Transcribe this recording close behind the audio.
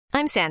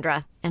I'm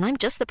Sandra, and I'm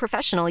just the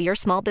professional your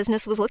small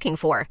business was looking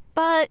for.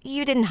 But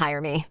you didn't hire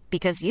me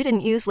because you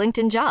didn't use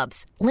LinkedIn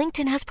Jobs.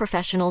 LinkedIn has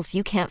professionals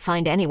you can't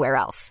find anywhere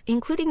else,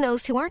 including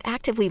those who aren't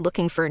actively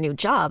looking for a new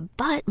job,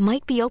 but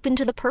might be open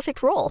to the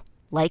perfect role,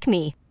 like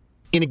me.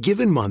 In a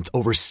given month,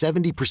 over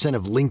 70%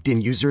 of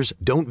LinkedIn users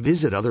don't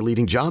visit other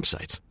leading job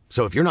sites.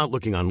 So if you're not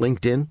looking on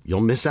LinkedIn,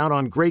 you'll miss out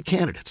on great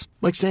candidates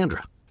like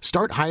Sandra.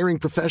 Start hiring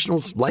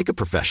professionals like a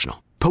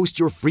professional. Post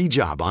your free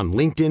job on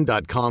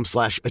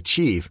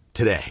linkedin.com/achieve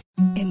today.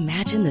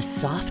 Imagine the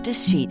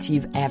softest sheets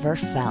you've ever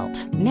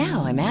felt.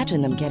 Now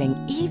imagine them getting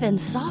even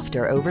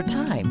softer over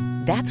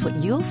time. That's what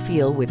you'll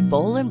feel with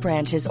Boll &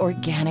 Branch's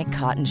organic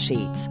cotton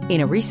sheets.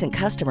 In a recent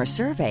customer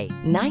survey,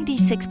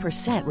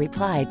 96%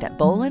 replied that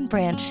Boll &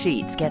 Branch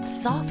sheets get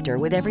softer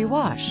with every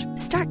wash.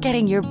 Start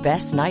getting your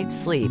best night's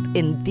sleep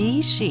in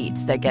these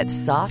sheets that get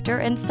softer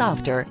and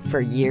softer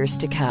for years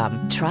to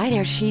come. Try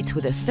their sheets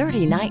with a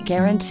 30-night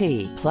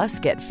guarantee. Plus,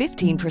 get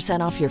 15%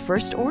 off your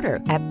first order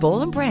at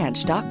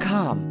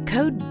bollandbranch.com.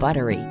 Code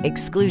BUTTERY.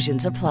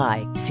 Exclusions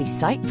apply. See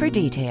site for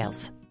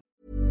details.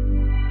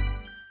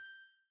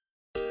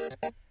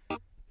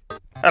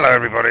 Hello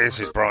everybody, this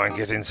is Brian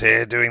Gittins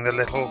here doing the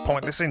little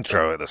pointless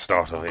intro at the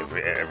start of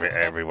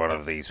every one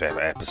of these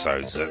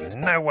episodes.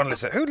 No one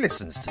listens. Who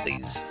listens to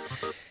these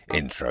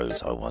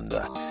intros, I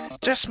wonder?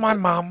 Just my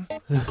mum.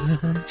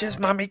 Just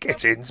Mummy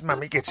Gittins.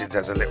 Mummy Gittins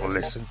has a little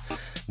listen.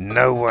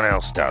 No one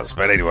else does.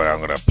 But anyway, I'm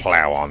going to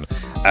plough on.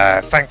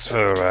 Thanks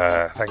for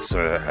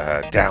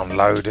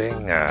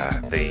downloading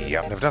the.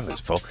 I've never done this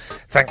before.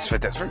 That's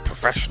very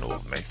professional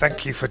of me.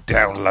 Thank you for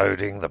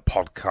downloading the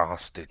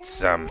podcast.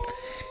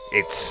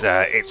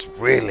 It's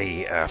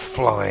really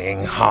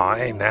flying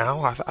high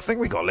now. I think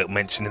we got a little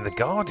mention in The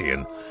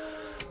Guardian.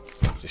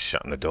 Just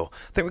shutting the door. I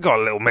think we got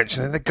a little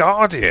mention in The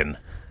Guardian.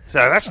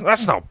 So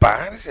that's not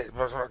bad, is it?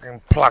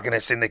 Fucking plugging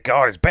us in The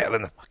Guardian is better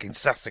than the fucking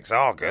Sussex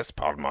Argus,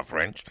 pardon my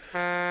French.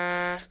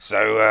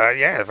 So,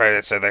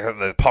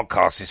 the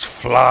podcast is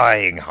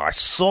flying high,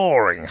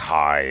 soaring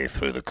high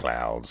through the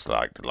clouds,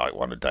 like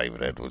one of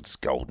David Edwards'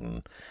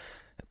 golden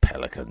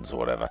pelicans or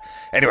whatever.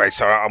 Anyway,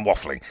 so I'm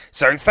waffling.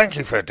 So thank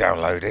you for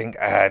downloading.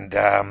 And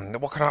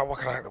what can I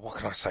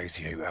say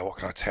to you? What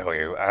can I tell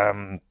you?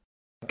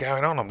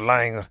 Going on, I'm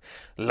laying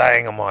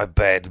on my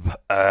bed,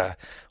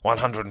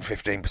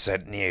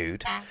 115%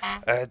 nude,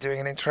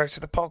 doing an intro to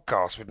the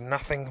podcast with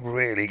nothing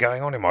really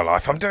going on in my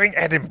life. I'm doing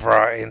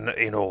Edinburgh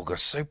in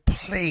August, so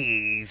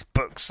please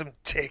book some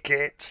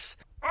tickets.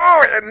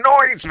 Oh, it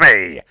annoys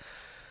me.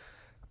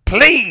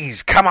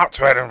 Please come up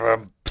to Edinburgh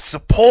and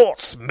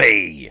support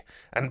me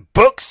and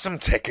book some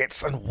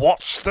tickets and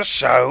watch the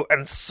show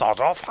and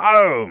sod off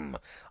home.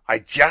 I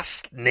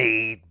just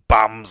need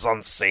bums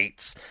on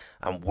seats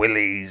and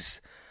willies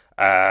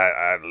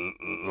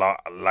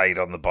laid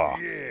on the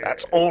bar. Yeah.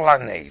 That's all I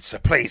need. So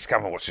please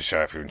come and watch the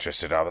show if you're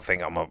interested. I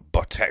think I'm a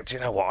Boteco. Do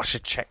you know what? I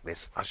should check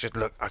this. I should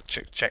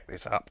check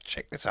this up.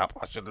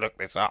 I should look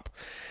this up.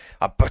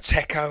 A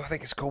Boteco, I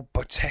think it's called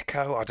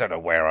Boteco. I don't know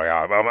where I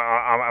am.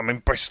 I'm in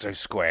Bristol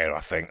Square,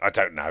 I think. I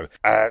don't know.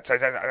 So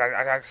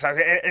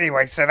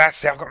anyway, so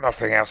that's it. I've got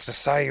nothing else to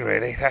say,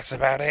 really. That's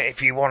about it.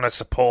 If you want to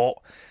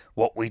support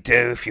what we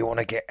do, if you want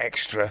to get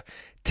extra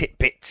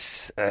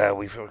tidbits,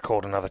 we've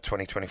recorded another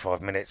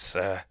 20-25 minutes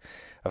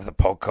of the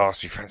podcast.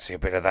 If you fancy a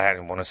bit of that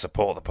and want to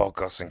support the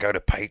podcast, then go to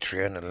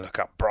Patreon and look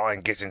up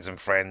Brian Gittins and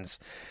Friends,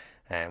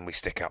 and we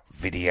stick up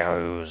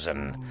videos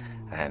and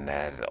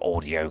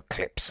audio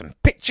clips and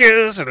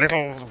pictures and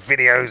little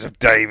videos of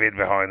David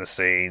behind the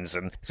scenes,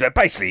 and so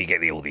basically you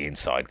get all the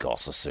inside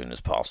goss as soon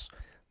as possible.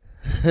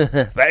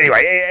 But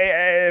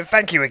anyway,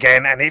 thank you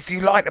again, and if you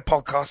like the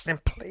podcast, then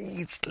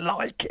please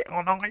like it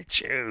on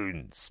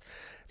iTunes.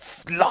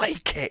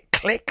 Like it,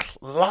 click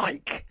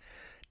like,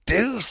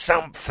 do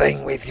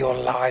something with your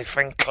life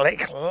and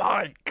click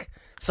like,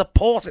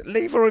 support it,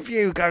 leave a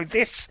review, go,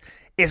 this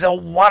is a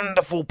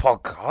wonderful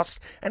podcast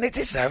and it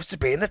deserves to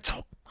be in the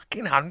top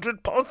fucking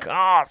 100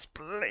 podcasts,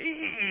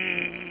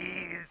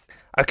 please.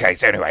 Okay,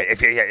 so anyway,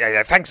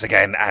 thanks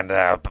again, and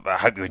I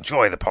hope you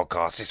enjoy the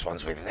podcast. This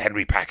one's with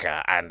Henry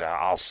Packer, and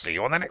I'll see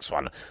you on the next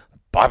one.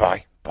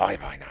 Bye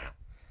now.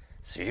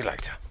 See you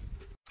later.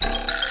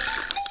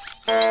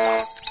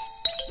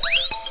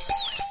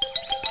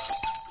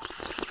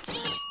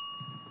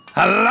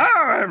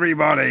 Hello,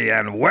 everybody,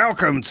 and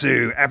welcome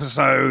to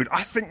episode,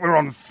 I think we're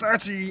on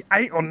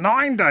 38 or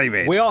 9,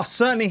 David. We are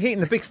certainly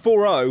hitting the big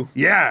 4-0.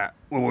 Yeah,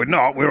 well, we're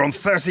not. We're on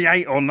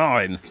 38 or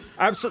 9.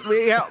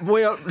 Absolutely, yeah.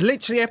 We are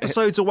literally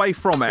episodes away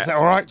from it. Is that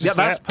all right? Yeah,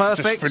 that's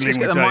perfect. Just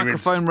get the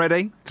microphone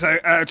ready. So,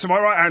 to my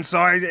right-hand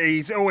side,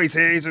 he's always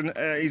here. He's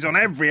on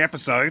every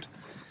episode.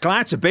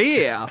 Glad to be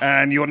here.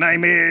 And your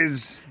name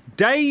is...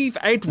 Dave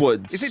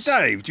Edwards. Is it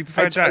Dave? Do you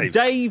prefer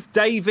Dave?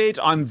 David.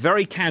 I'm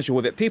very casual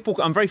with it.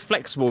 I'm very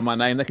flexible with my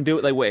name. They can do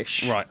what they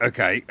wish. Right,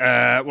 okay.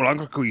 Well, I'm going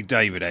to call you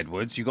David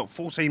Edwards. You've got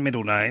 14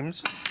 middle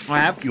names. I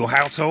have. You're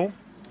how tall?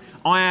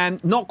 I am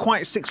not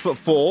quite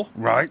 6'4".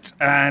 Right,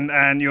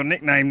 and your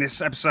nickname this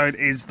episode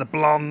is the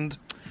Blonde...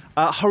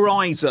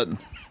 Horizon.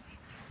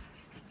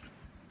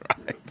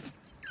 Right.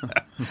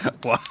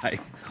 Why?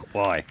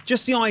 Why?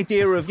 Just the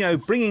idea of,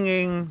 bringing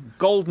in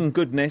golden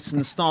goodness in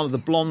the style of the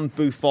blonde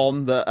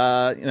bouffon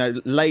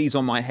that, lays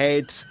on my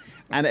head,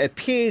 and it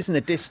appears in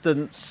the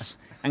distance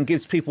and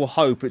gives people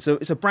hope. It's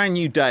a brand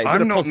new day.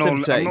 I'm not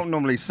positivity.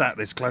 normally sat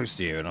this close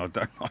to you, and I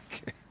don't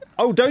like it.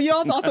 Oh, don't you?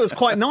 I thought it was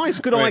quite nice.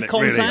 Good eye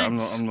contact. Really,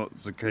 I'm not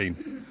so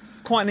keen.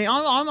 Quite neat.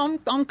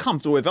 I'm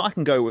comfortable with it. I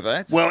can go with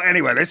it. Well,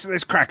 anyway,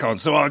 let's crack on.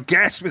 So our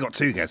guest, we've got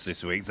 2 guests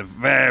this week. It's a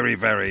very,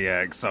 very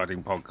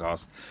exciting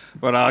podcast.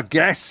 But our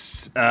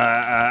guests,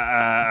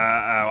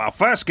 our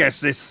first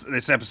guest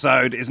this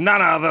episode is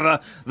none other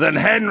than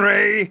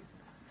Henry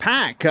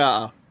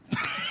Packer.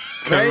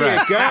 There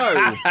you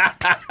go.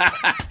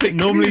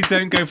 Normally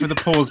don't go for the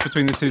pause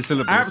between the 2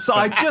 syllables.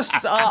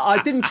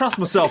 I didn't trust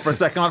myself for a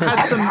second. I've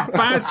had some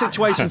bad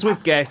situations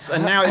with guests,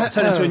 and now it's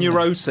turned into a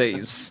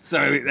neuroses.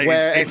 So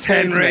it's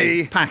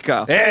Henry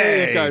Packer.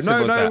 Hey, there you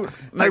go.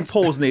 No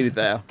pause needed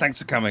there. Thanks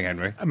for coming,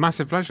 Henry. A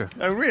massive pleasure.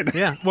 Oh, really?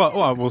 Yeah.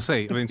 Well, we'll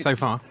see. I mean, so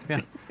far, yeah.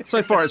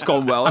 So far, it's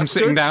gone well. I'm That's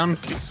sitting good. down.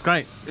 It's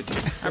great.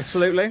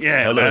 Absolutely.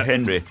 Yeah. Hello,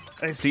 Henry.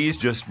 Please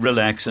just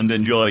relax and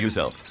enjoy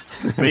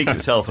yourself. Make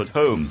yourself at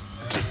home.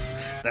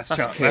 That's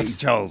key.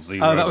 Charles.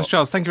 That was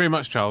Charles. Thank you very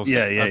much, Charles.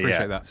 Yeah, I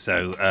appreciate that.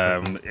 So,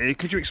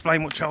 could you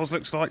explain what Charles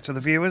looks like to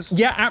the viewers?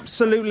 Yeah,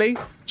 absolutely.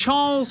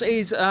 Charles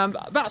is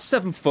about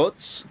 7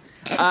 foot.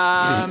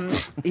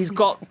 He's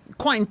got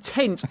quite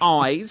intense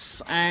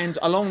eyes, and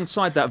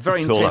alongside that,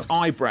 very intense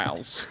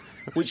eyebrows,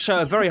 which show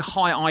a very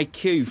high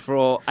IQ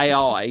for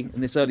AI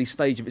in this early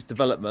stage of its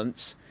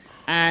development.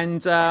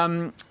 And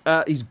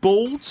he's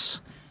bald,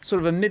 sort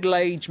of a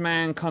middle-aged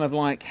man, kind of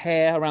like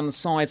hair around the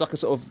sides, like a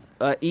sort of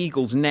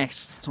eagle's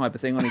nest type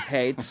of thing on his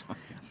head.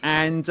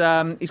 And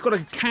he's got a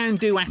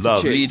can-do attitude.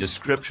 Lovely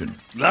description.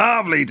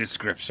 Lovely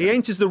description. He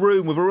enters the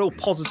room with a real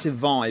positive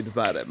vibe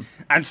about him.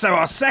 And so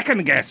our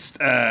second guest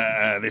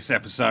this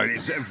episode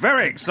is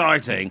very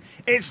exciting.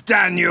 It's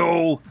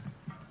Daniel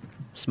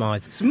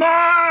Smythe.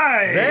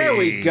 There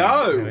we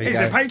go. He's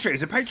a patron.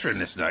 He's a patron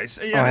listener. I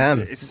am.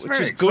 It's Which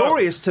very is exciting.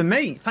 glorious to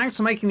me. Thanks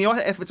for making the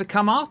effort to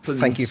come up. And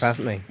Thank you for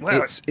having me.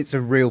 Well, it's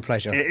a real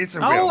pleasure. It's a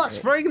real. Oh, that's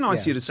very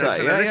nice of you to So say.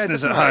 for the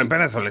listeners at home, definitely.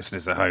 benefit the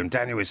listeners at home,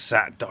 Daniel is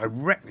sat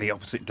directly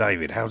opposite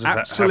David. How does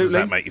Absolutely.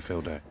 that make you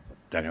feel,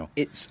 Daniel?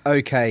 It's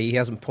okay. He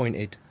hasn't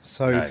pointed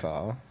so No.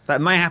 far.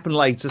 That may happen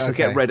later, so Okay.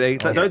 get ready.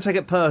 Okay. Don't take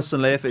it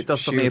personally if it does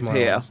suddenly Shield my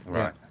appear. eyes.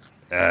 Right.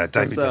 David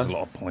does a uh,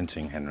 lot of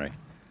pointing, Henry.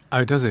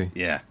 Oh, does he?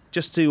 Yeah.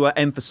 Just to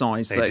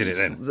emphasise They things. did it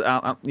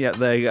then. Yeah,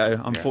 there you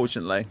go.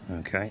 Unfortunately,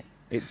 Okay.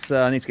 it's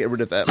I need to get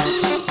rid of it.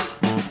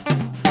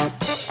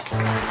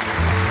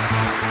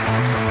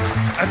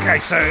 Okay,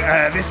 so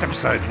this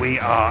episode we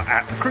are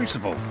at the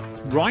Crucible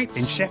Right.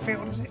 in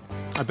Sheffield, is it?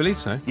 I believe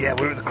so. Yeah,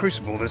 we're at the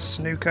Crucible. There's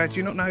snooker. Do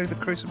you not know the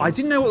Crucible? I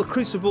didn't know what the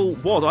Crucible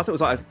was. I thought it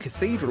was like a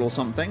cathedral or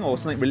something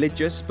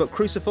religious. But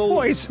Crucible,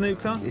 What is-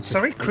 snooker,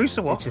 Sorry,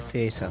 Crucible. It's a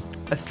theatre.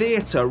 a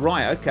theatre.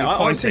 Right. Okay. You're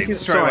I was pointing thinking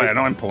straight sorry. away and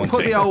I'm pointing.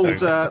 Put the old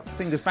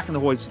fingers back in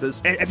the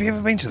oysters. Have you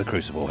ever been to the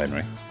Crucible,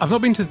 Henry? I've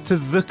not been to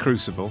the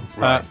Crucible.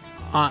 Right.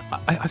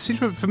 I seem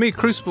to remember, for me,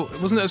 Crucible,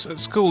 wasn't it at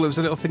school, it was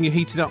a little thing you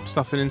heated up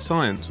stuff in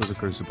science was a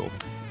Crucible.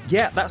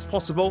 Yeah, that's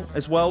possible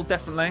as well.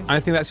 Definitely. And I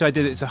think that's the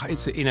idea. It's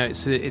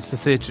the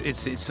theatre.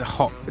 It's a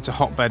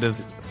hotbed of.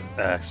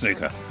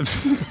 Snooker.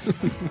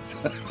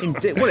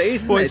 Indeed. Well, it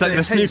is. Well, isn't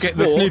it's it? like It's the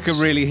intense snooker sports.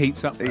 really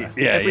heats up. There.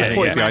 Yeah, Every yeah,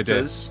 point yeah. The idea.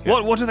 matters.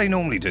 What do they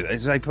normally do? Do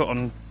they put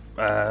on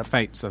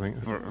Fates, I think.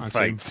 I assume.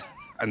 Fates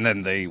and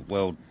then the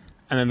world?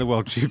 And then the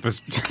World Super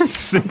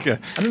Snooker.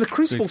 I mean, the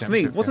Crucible for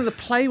me Championship, wasn't the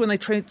play when they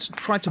tried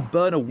to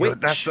burn a witch.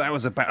 That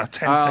was about a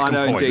 10-second I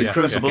know, point. indeed. Yeah.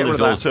 Crucible. Crucible Get is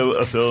rid of also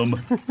a film.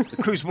 The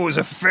Crucible is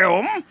a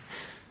film.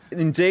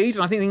 Indeed,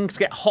 and I think things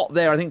get hot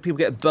there. I think people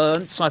get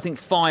burnt. So I think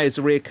fire is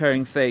a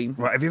reoccurring theme.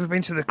 Right, have you ever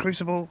been to the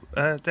Crucible,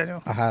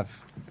 Daniel? I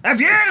have. Have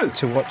you?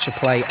 To watch a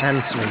play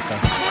and snooker.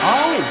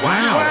 Oh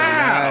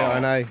wow! I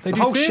know. They The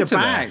do whole theatre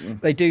there. shebang.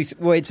 They do.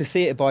 Well, it's a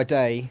theatre by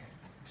day,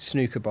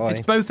 snooker by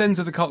It's both ends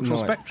of the cultural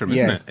night. spectrum,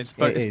 Yeah, isn't it? It's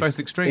is. both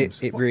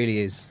extremes. It really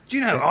is. Do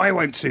you know, I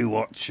went to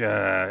watch,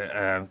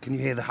 can you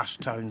hear the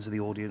hushed tones of the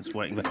audience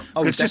waiting?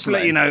 Oh, Because just to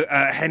let definitely. you know,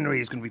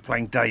 Henry is going to be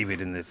playing David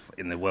in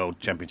the World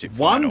Championship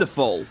final.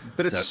 Wonderful.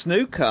 Bit of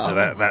snooker. So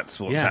that's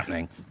what's Yeah.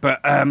 happening. But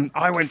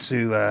I went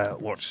to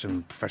watch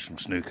some professional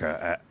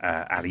snooker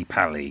at Ali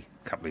Pali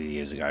a couple of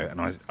years ago, and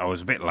I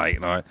was a bit late,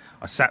 and I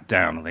sat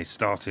down, and they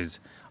started.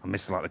 I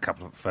missed like the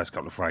first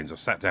couple of frames. I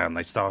sat down, and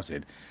they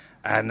started,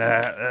 and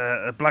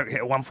a bloke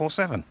hit a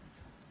 147.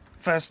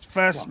 First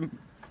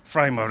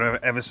frame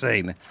I've ever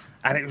seen,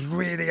 and it was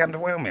really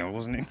underwhelming. I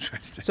wasn't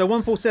interested. So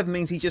 147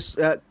 means he just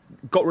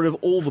got rid of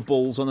all the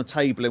balls on the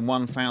table in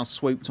one foul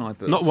swoop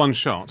type of. Not one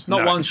shot.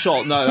 Not one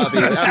shot. No, that'd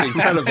be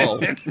incredible.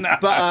 No.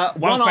 But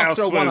one one foul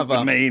after swoop one would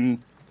other.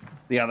 mean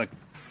the other.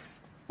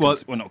 Well,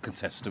 Well, not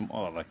contestant,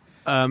 are they?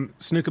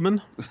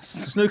 Snookerman.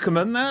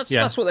 Snookerman.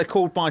 Yeah. That's what they're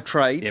called by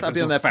trade. Yeah, That'd if be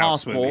it on was their a foul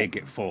swoop, passport. he'd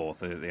get fourth.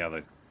 The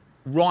other.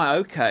 Right.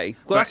 Okay.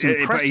 Well, that's But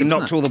impressive. he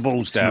knocked isn't all the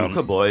balls down.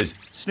 Snooker boys.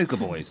 Snooker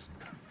boys.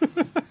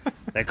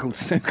 They're called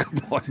snooker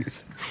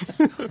boys.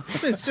 it?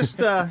 It's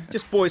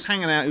just boys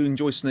hanging out who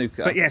enjoy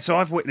snooker. But yeah, so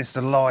I've witnessed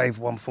a live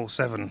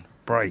 147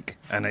 break,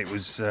 and it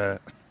was.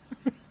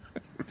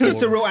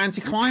 It's a real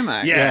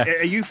anticlimax. Yeah.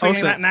 Are you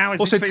feeling that now?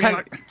 Also,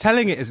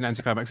 telling it is an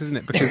anticlimax, isn't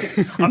it?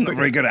 Because I'm not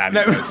very good at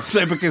it. No,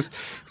 so because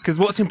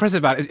what's impressive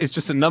about it is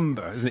just a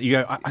number, isn't it? You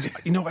go,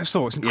 you know what I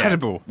saw? It's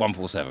incredible.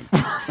 147.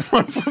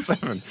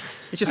 147.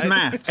 It's just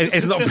maths.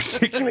 It's not a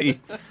particularly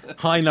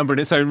high number in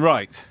its own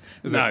right.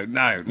 No.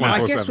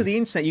 I guess with the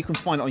internet, you can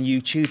find it on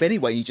YouTube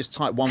anyway. You just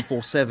type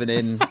 147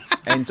 in.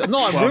 And you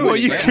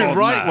can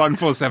write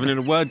 147 in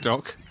a Word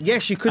doc.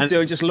 Yes, you could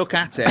do and just look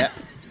at it.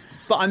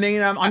 But I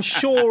mean, I'm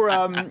sure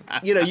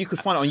you could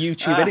find it on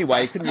YouTube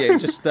anyway, couldn't you?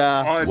 Just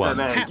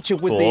capture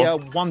with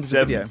the wonders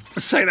of video.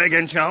 Say that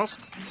again, Charles.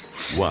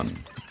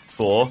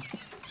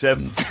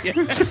 147.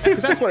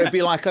 Because that's what it'd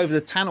be like over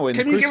the Tannoy in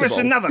the Crucible. Can you give us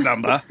another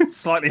number,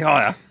 slightly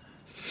higher?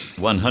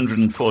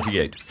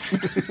 148.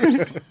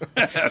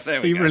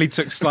 There we He go. really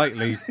took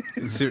slightly.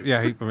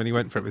 He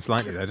went for it with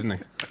slightly there, didn't he?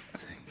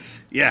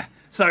 Yeah.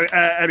 So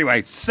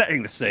anyway,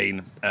 setting the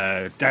scene.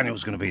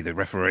 Daniel's going to be the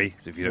referee.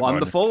 If you don't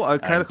Wonderful.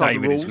 mind. Okay, look at the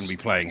David is rules. going to be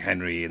playing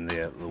Henry in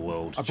the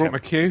world. I brought my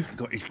cue. You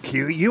got his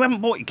cue. You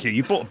haven't bought your cue.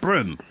 You bought a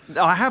broom.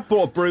 I have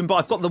bought a broom, but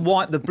I've got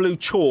the blue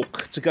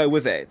chalk to go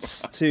with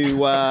it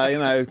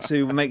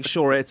to make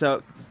sure it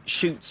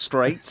shoots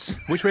straight.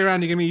 Which way around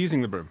are you going to be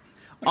using the broom?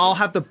 I'll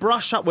have the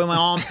brush up where my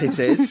armpit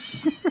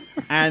is,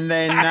 and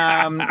then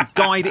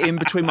guide it in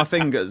between my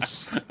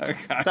fingers. Okay.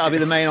 That'll be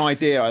the main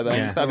idea, I think.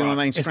 Yeah. That'll be my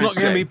main It's strategy.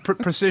 not going to be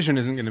precision.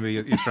 Isn't going to be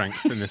your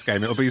strength in this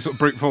game. It'll be sort of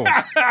brute force.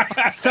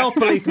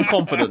 Self-belief and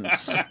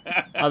confidence,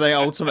 I think,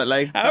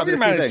 ultimately. How have you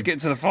managed to get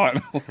to the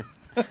final?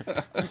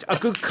 A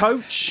good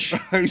coach.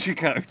 Who's your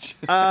coach?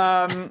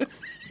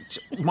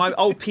 My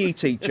old PE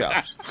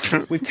teacher.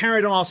 We've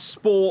carried on our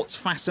sports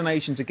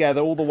fascination together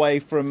all the way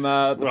from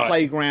the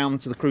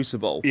playground to the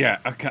Crucible. Yeah,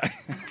 okay.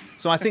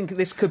 So I think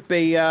this could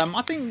be,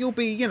 I think you'll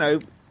be,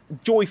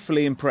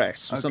 joyfully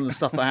impressed with some of the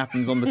stuff that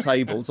happens on the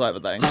table type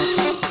of thing.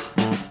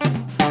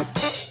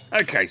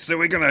 Okay, so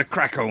we're going to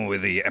crack on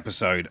with the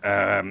episode.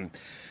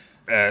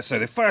 So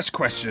the first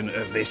question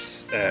of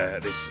this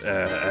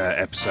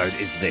episode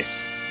is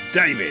this.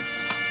 David,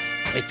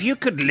 if you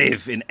could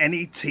live in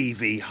any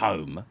TV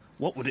home,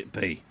 what would it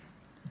be?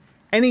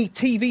 Any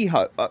TV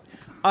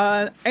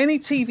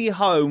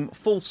home,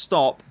 full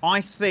stop.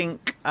 I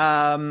think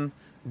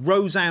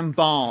Roseanne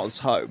Barr's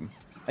home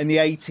in the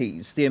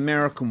 80s, the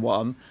American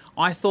one.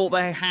 I thought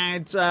they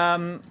had.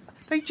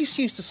 They just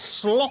used to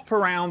slop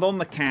around on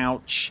the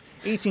couch,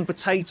 eating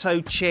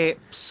potato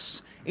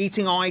chips,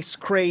 eating ice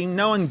cream.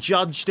 No one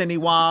judged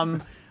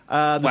anyone.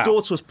 The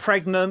daughter was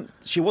pregnant.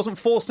 She wasn't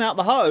forced out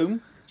the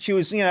home. She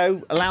was,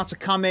 allowed to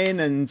come in,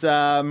 and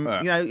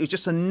it was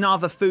just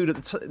another food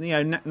at the,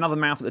 another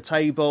mouth at the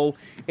table.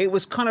 It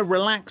was kind of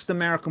relaxed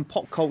American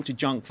pop culture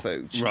junk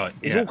food. Right.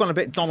 It's all gone a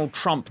bit Donald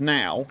Trump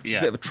now. He's a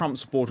bit of a Trump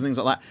supporter and things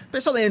like that. But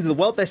it's not the end of the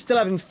world. They're still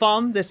having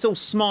fun. They're still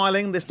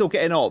smiling. They're still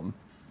getting on.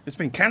 It's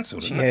been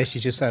cancelled, isn't it? Yeah, she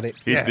just had it.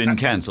 It's been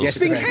cancelled. It's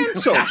been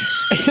cancelled.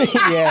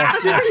 Yeah.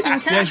 Has it really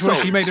been cancelled?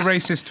 She made a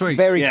racist tweet.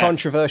 Very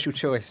controversial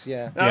choice,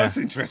 yeah. Oh, that's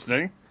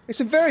interesting. It's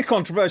a very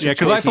controversial. Yeah,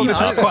 because I thought this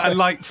was quite a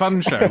light,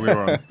 fun show we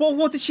were on. Well,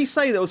 what did she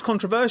say that was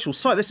controversial?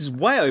 Sorry, this is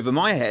way over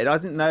my head. I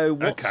didn't know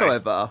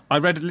whatsoever. I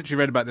literally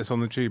read about this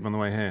on the tube on the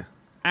way here.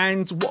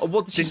 And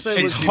what did she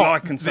say? It's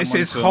hot. This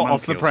is hot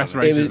off the press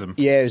racism.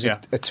 It was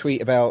a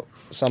tweet about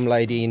some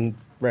lady in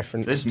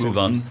reference Let's to... move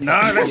on. No,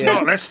 let's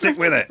not. Let's stick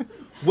with it.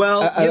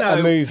 Well,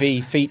 a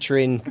movie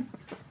featuring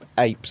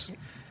apes.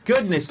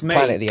 Goodness me.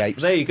 Planet of the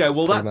Apes. There you go.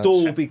 Well, that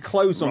door will be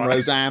closed on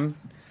Roseanne.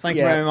 Thank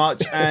you very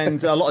much.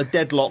 And a lot of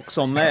deadlocks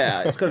on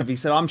there. It's got to be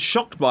said. I'm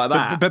shocked by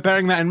that. But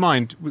bearing that in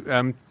mind, was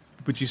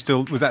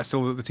that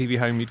still the TV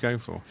home you'd go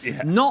for?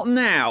 Yeah. Not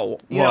now.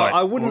 You know,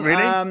 I wouldn't.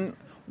 Really?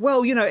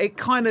 Well, it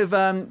kind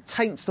of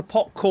taints the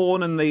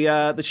popcorn and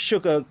the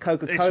sugar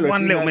Coca-Cola. It's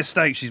one little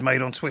mistake she's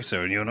made on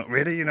Twitter, and you're not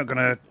going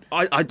to.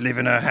 I'd live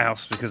in her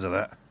house because of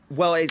that.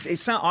 Well,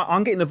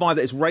 I'm getting the vibe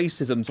that it's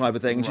racism type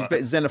of thing. She's a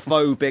bit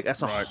xenophobic.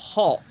 That's a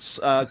hot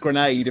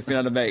grenade, if you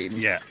know what I mean.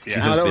 Yeah. She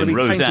has been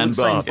Roseanne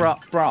Barr.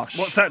 Brush.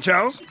 What's that,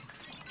 Charles?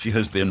 She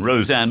has been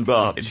Roseanne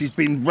Barr. She's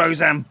been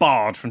Roseanne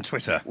barred from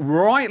Twitter.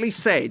 Rightly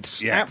said.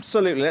 Yeah.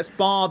 Absolutely. Let's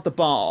bar the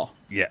bar.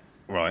 Yeah,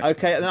 right.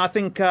 Okay, and I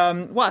think,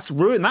 that's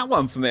ruined that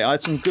one for me. I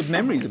had some good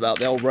memories about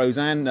the old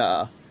Roseanne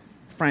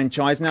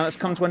franchise. Now that's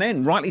come to an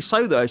end. Rightly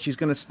so, though. She's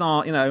going to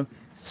start,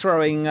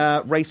 throwing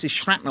racist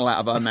shrapnel out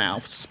of her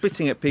mouth,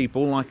 spitting at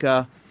people like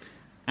a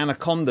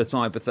anaconda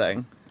type of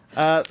thing.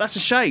 That's a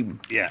shame.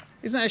 Yeah.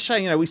 Isn't it a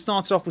shame? We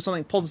started off with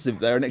something positive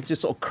there and it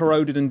just sort of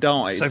corroded and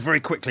died. So very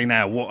quickly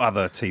now, what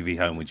other TV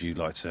home would you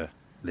like to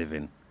live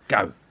in?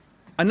 Go.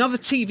 Another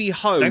TV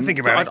home. Don't think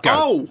about it.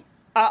 Go.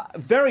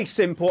 Very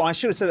simple. I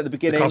should have said at the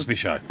beginning. The Cosby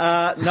Show.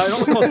 No,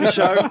 not the Cosby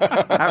Show.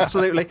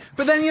 Absolutely.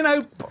 But then,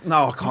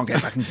 no, I can't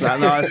get back into that.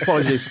 No,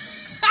 apologies.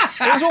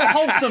 It was all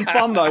wholesome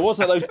fun, though,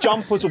 wasn't it? Those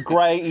jumpers were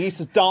great. He used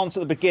to dance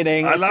at the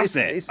beginning. I loved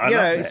it.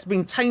 It's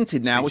been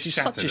tainted now, which is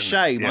such a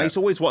shame. I used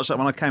to always watch that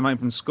when I came home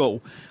from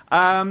school.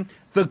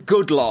 The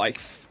Good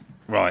Life.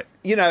 Right.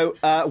 You know,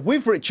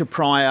 with Richard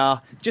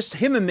Pryor, just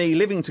him and me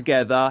living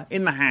together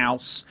in the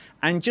house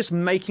and just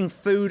making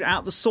food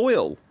out the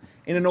soil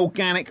in an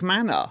organic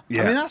manner.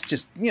 Yeah. I mean, that's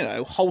just, you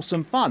know,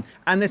 wholesome fun.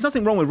 And there's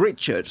nothing wrong with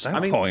Richard.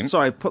 Point.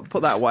 Sorry, put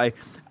that away.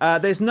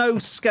 There's no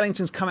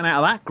skeletons coming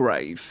out of that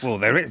grave. Well,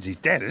 there is. He's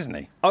dead, isn't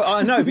he?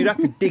 I know, but you'd have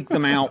to dig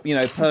them out, you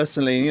know,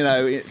 personally, you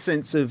know, in a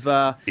sense of...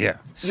 Yeah.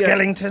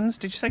 Skeletons?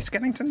 Did you say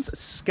skeletons?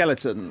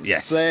 Skeletons.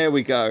 Yes. There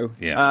we go.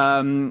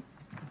 Yeah.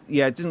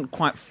 Yeah, it didn't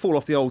quite fall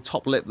off the old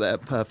top lip there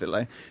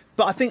perfectly.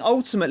 But I think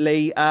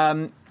ultimately,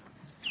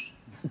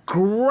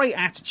 great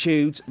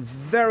attitude,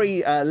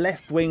 very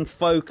left-wing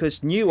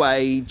focused, new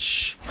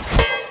age.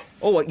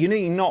 Oh, you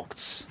nearly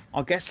knocked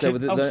our guest there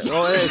with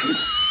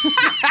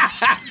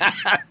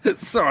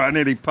Sorry, I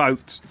nearly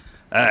poked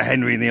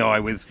Henry in the eye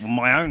with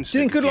my own. Do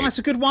you think Good Light's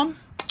a good one?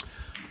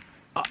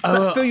 Does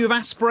that fill you with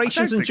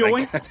aspirations and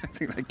joy? I don't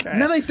think they can.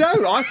 No, they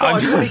don't. I thought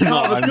I'd really come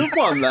up with a good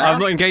one there. I'm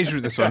not engaged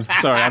with this one.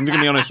 Sorry, I'm going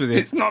to be honest with you.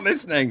 It's not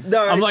listening.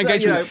 No, I'm not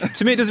engaged you with it.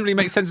 To me, it doesn't really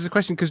make sense as a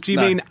question, because do you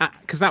mean...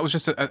 Because that was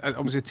just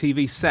obviously a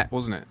TV set,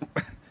 wasn't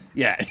it?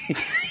 Yeah.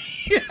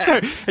 So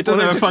it doesn't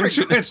have a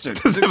function. Question.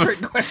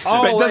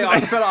 Oh,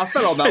 I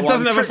fell on that one. It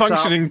doesn't have a Tripped up.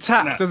 functioning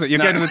tap, does it? You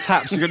go to the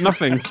taps, you've got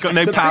nothing, got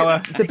no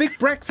power. The Big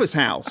Breakfast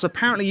House,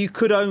 apparently you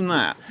could own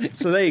that.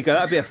 So there you go,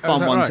 that'd be a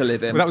fun one to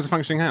live in. Well, that was a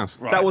functioning house.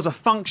 Right. That was a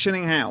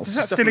functioning house. Does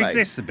that still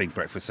exist, the Big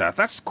Breakfast House?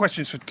 That's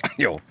questions for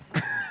Daniel.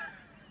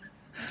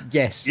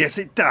 Yes. Yes,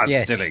 it does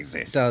Yes, still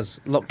exist. It does.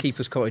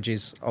 Lockkeeper's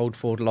Cottages, Old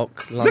Ford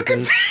Lock,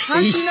 London. How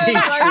do you know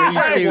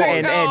that?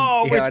 EC32NN.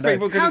 Oh, Yeah, I which know.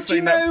 people could How have do you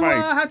seen that know?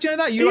 face. How do you know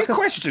that? Are you like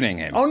questioning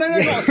him? Oh no,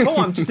 not at all.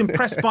 I'm just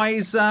impressed by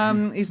his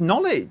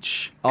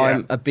knowledge.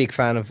 I'm a big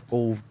fan of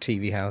all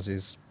TV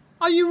houses.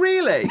 Are you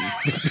really?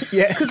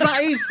 Yeah. Because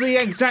that is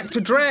the exact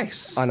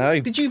address. I know.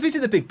 Did you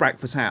visit the Big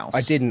Breakfast House?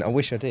 I didn't. I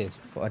wish I did,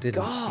 but I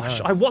didn't. Gosh,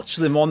 No. I watched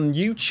them on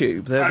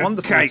YouTube. They're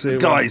wonderful. Okay,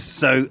 guys,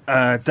 so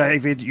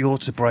David, you're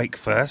to break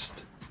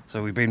first.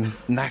 So we've been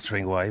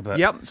nattering away, but...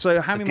 Yep, so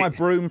hand me my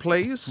broom,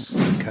 please.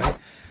 Okay.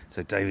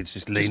 So David's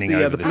just leaning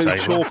Just over the the blue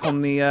table. chalk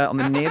on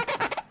the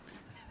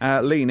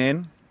nib. Lean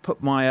in.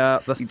 Put my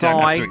the You don't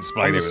have thigh to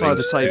explain on the side of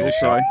the everything,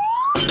 table.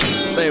 do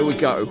Sorry. There we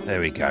go. There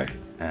we go.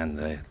 And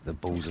the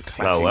balls are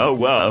clapping. Well.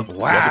 Wow.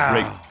 What a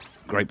break.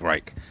 Great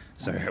break.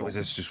 So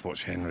let's just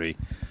watch Henry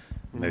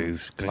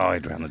move,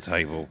 glide around the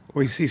table.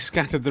 Well, he's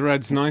scattered the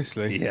reds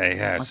nicely. Yeah, he I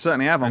has.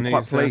 certainly have. I'm And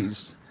quite he's,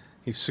 pleased.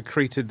 You've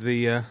secreted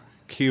the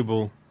cue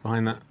ball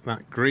behind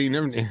that green,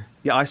 haven't you?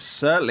 Yeah, I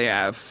certainly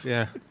have.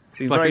 Yeah. Been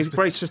It's like very, it's-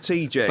 very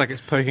strategic. It's like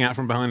it's poking out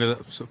from behind a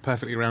sort of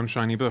perfectly round,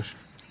 shiny bush.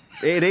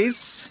 It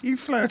is. You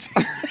flirting.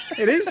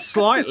 It is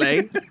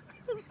slightly.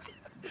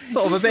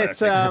 Sort of a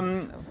bit,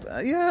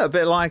 a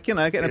bit like, you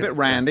know, getting a bit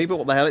randy, but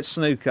what the hell, it's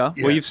snooker.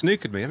 Well, you've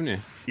snookered me, haven't you?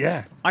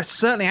 Yeah. I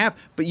certainly have,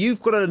 but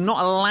you've got to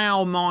not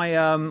allow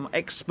my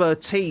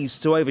expertise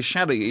to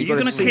overshadow you. You've You're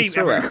got going to to see keep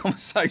through having a it.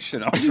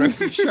 conversation after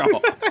every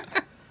shot.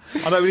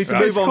 I know we need to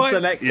Right. move on to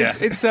the next.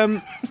 Yeah.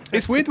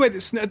 It's weird way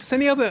that does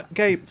any other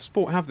game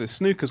sport have this?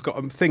 Snooker's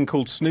got a thing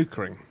called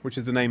snookering, which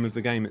is the name of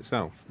the game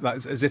itself.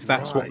 That's as if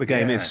that's what Right, the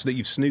game yeah. is, that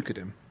you've snookered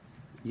him.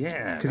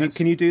 Yeah.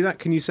 Can you do that?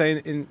 Can you say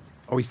in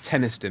oh, he's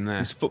tennised him there.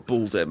 He's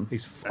footballed him.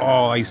 He's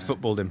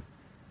footballed him.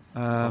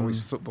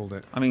 He's footballed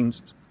it. I mean,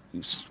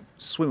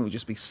 swimming would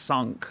just be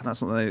sunk.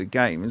 That's not the name of the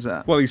game, is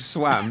it? Well, he's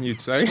swam,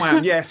 you'd say.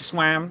 Swam, yes,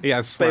 swam. He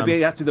has swam. But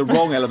it'd have to be the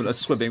wrong element of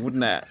swimming,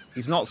 wouldn't it?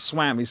 He's not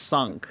swam, he's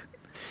sunk.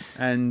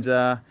 And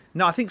no,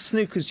 I think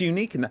snooker's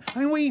unique in that. I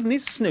mean, what even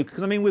is snooker?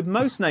 Because I mean, with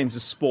most names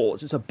of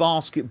sports, it's a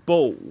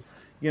basketball.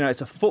 You know, it's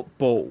a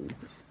football.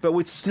 But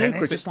with snooker,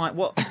 Tennis. it's just like,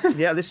 what?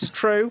 Yeah, this is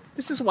true.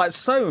 This is why it's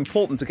so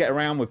important to get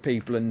around with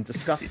people and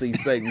discuss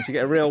these things. You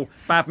get a real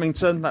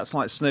badminton, that's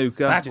like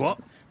snooker. What?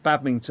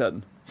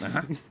 Badminton.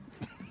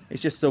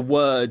 It's just a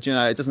word, you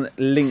know, it doesn't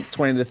link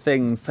to any of the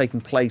things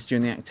taking place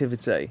during the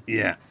activity.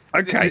 Yeah.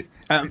 Okay.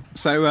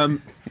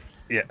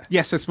 Yeah.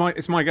 Yes, it's my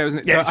go, isn't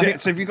it? Yeah. So I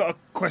think- So have you got a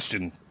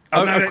question?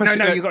 Oh, Oh, a question,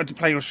 no, you've got to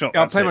play your shot.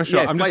 I'll That's play my it.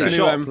 shot. Yeah, I'm play just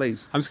your going shot, to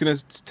please. I'm just going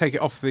to take it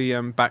off the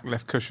back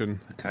left cushion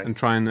and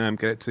try and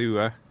get it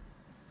to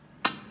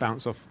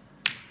bounce off.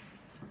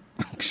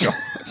 Sure.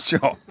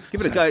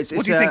 Give it a go.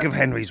 What do you think of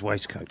Henry's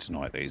waistcoat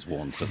tonight that he's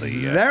worn to the...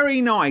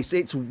 Very nice.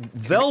 It's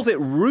velvet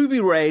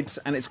ruby red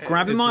and it's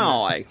grabbing my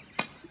eye.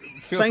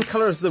 Same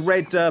colour as the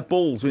red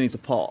balls we need to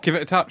pop. Give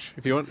it a touch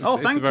if you want. Oh,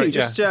 It's thank very- you.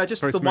 Just yeah, just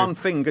very the smooth. one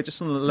finger,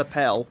 just on the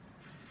lapel.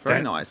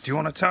 Very nice. Do you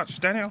want to touch,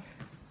 Daniel?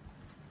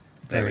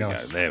 There Very we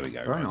nice. go. There we go.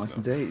 Very Right nice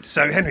stuff. indeed.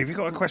 So, Henry, have you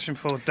got a question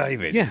for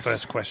David? Yes.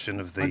 First question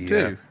of the I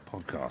do.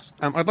 podcast.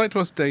 I'd like to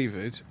ask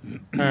David,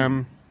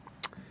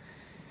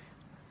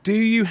 do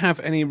you have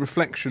any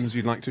reflections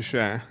you'd like to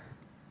share?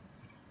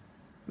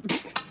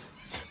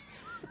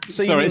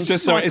 So you Sorry, mean it's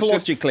just- sorry, it's just-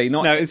 psychologically,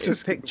 not no, it's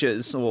just-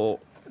 pictures or...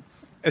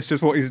 It's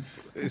just what he's.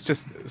 It's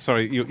just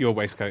sorry. Your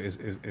waistcoat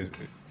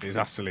is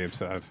utterly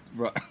absurd.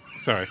 Right.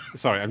 Sorry.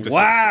 I'm just.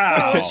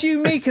 Wow. It's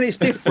unique and it's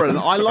different.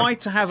 I like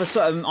to have a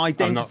certain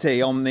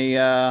identity on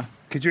the...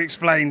 Could you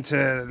explain to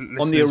On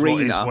the listeners what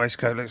arena. his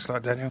waistcoat looks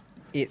like, Daniel?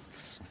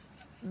 It's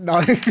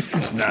No. No.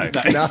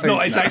 It's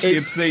not. It's actually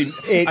obscene.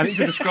 I think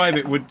to describe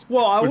it would.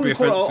 Well, I would be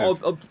wouldn't call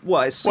offensive. it.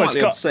 Well, it's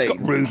slightly obscene. It's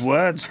got rude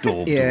words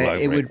daubed Yeah, all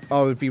over it would.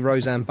 I would be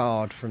Roseanne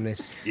Barr from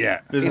this.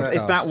 Yeah.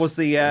 If that was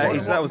the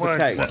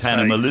case. What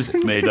animal is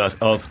it made out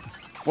of?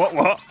 What?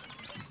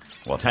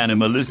 What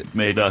animal is it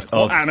made out What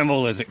of?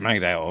 animal is it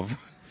made out of?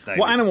 David?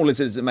 What animal is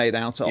it made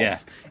out of? Yeah.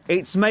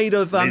 It's made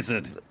of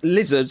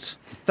lizard.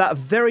 That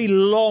very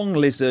long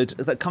lizard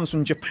that comes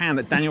from Japan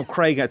that Daniel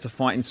Craig had to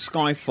fight in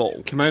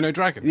Skyfall. Kimono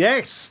dragon.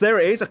 Yes, there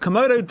it is. A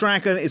Komodo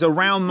dragon is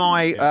around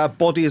my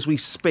body as we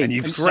speak. And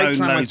you've straight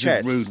sewn around my loads of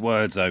chest. rude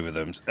words over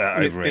them,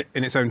 over it.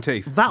 In its own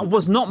teeth. That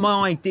was not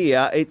my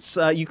idea. It's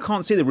you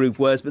can't see the rude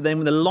words, but then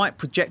when the light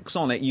projects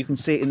on it, you can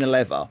see it in the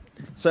leather.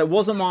 So it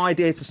wasn't my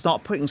idea to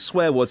start putting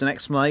swear words and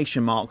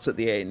exclamation marks at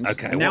the end.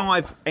 Okay, Now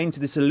I've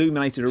entered this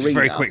illuminated arena.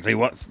 Very quickly,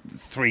 what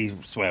 3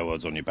 swear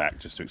words on your back,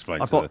 just to explain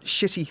I've to got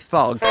shitty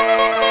thug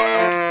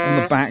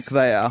on the back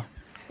there,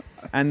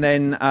 and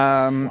then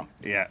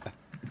yeah.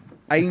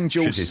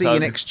 Angel Shitty see you thug.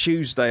 next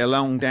Tuesday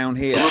along down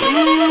here.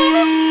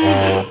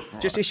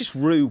 It's just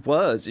rude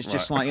words. It's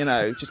just like,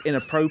 just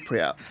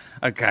inappropriate.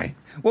 Okay.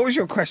 What was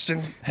your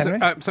question, Henry?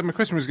 So my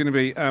question was going to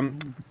be: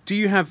 do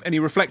you have any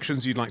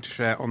reflections you'd like to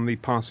share on the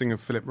passing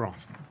of Philip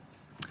Roth?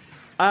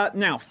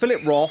 Now,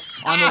 Philip Roth,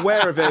 I'm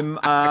aware of him.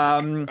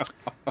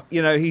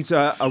 He's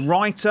a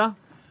writer.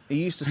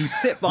 He used to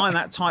sit behind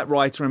that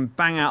typewriter and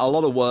bang out a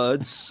lot of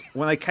words.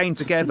 When they came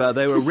together,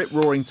 they were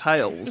rip-roaring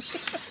tales.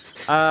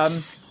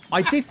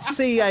 I did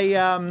see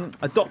a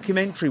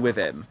documentary with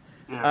him.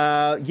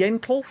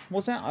 Yentl,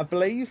 was that, I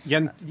believe?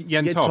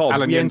 Yentob.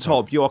 Alan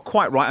Yentob. You are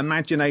quite right.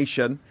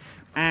 Imagination.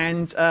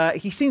 And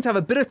he seemed to have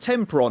a bit of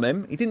temper on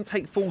him. He didn't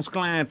take fools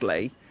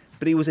gladly,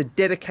 but he was a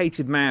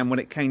dedicated man when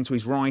it came to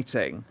his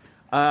writing.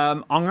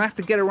 I'm going to have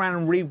to get around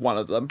and read one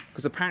of them,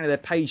 because apparently they're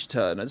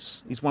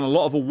page-turners. He's won a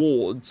lot of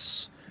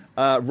awards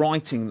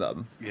writing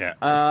them. Yeah.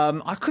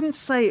 I couldn't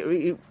say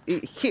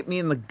it hit me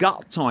in the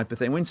gut type of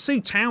thing. When Sue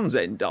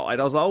Townsend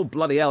died, I was like, oh,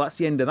 bloody hell, that's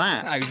the end of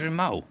that. Adrian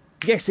Mole.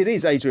 Yes, it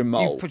is Adrian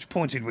Mole. You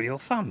pointed with your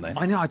thumb then.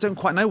 I know, I don't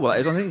quite know what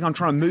that is. I think I'm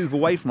trying to move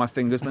away from my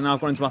fingers, but now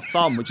I've gone into my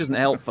thumb, which isn't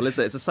helpful, is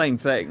it? It's the same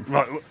thing.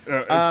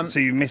 Right, so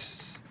you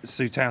miss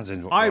Sue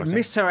Townsend? I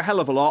missed her a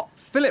hell of a lot.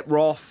 Philip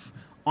Roth,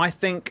 I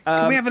think...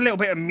 Can we have a little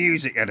bit of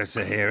music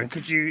editor here? And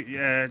could you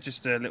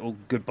just a little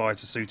goodbye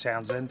to Sue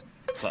Townsend?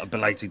 Like a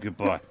belated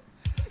goodbye.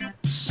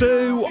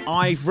 Sue,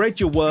 I've read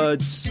your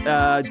words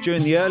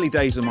during the early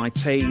days of my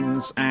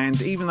teens,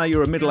 and even though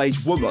you're a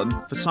middle-aged woman,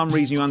 for some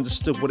reason you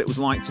understood what it was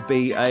like to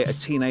be a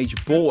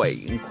teenage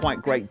boy in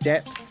quite great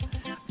depth.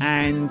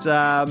 And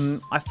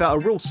I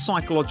felt a real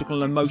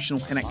psychological and emotional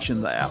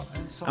connection there.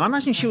 And I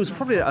imagine she was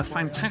probably a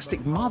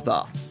fantastic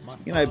mother,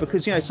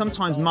 because,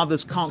 sometimes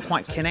mothers can't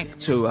quite connect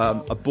to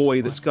a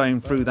boy that's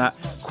going through that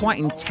quite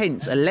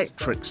intense,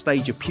 electric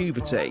stage of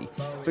puberty.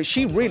 But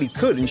she really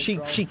could, and she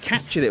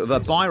captured it with her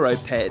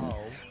biro pen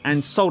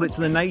and sold it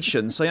to the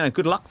nation. So,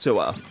 good luck to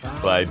her.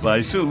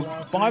 Bye-bye, Sue.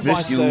 Bye-bye,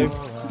 Miss you. Sue.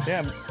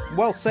 Yeah,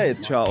 well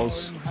said,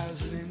 Charles.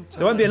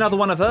 There won't be another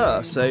one of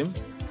her soon.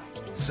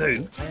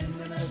 Sue?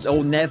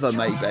 Or never,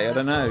 maybe. I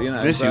don't know.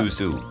 Miss you,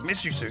 Sue.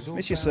 Miss you, Sue.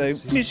 Miss you, Sue.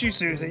 Miss you,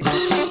 Susie.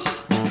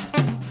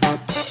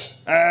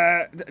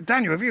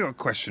 Daniel, have you got a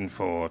question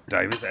for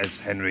David as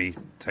Henry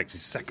takes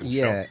his second shot?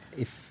 Yeah,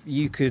 if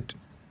you could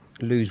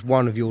lose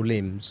one of your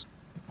limbs,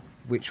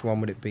 which one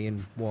would it be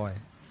and why?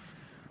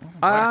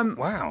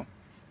 Wow.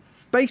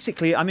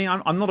 Basically, I mean,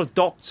 I'm not a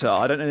doctor.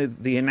 I don't know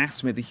the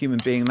anatomy of the human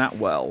being that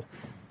well.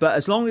 But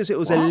as long as it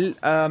was I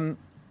don't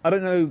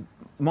know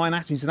my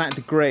anatomy to that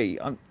degree.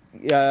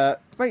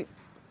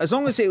 As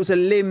long as it was a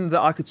limb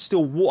that I could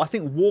still walk, I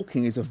think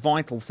walking is a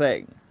vital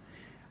thing.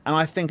 And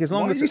I think as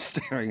long Why as are you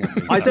staring at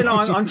me? I don't know.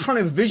 I'm trying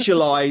to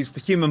visualise the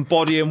human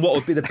body and what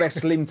would be the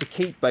best limb to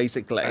keep,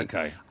 basically.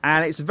 Okay.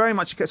 And it's very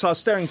much so. I was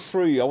staring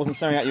through you. I wasn't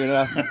staring at you in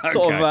a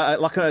sort of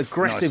like an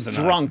aggressive Nice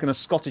to know. drunk in a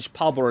Scottish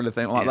pub or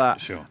anything like Yeah, that.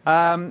 sure.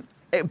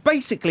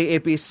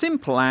 It'd be as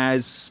simple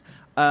as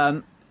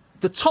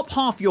the top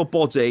half of your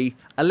body,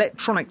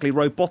 electronically,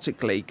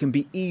 robotically, can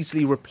be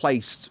easily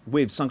replaced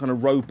with some kind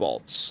of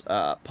robot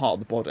part of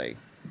the body.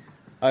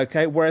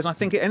 Okay. Whereas I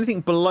think anything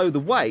below the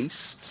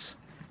waist,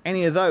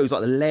 any of those,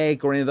 like the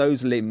leg or any of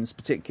those limbs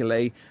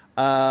particularly,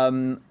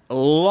 a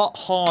lot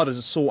harder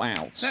to sort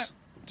out.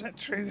 Is that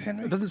true,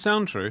 Henry? It doesn't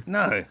sound true.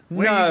 No.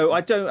 No,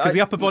 I don't. Because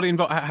the upper body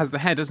has the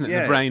head, doesn't it?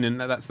 Yeah. The brain, and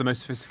that's the most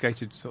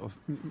sophisticated sort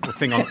of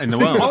thing in the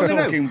world. Oh, no.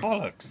 Talking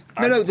bollocks.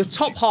 No, the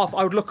top half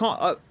I would look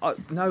at.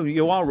 No,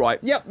 you are right.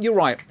 Yep, you're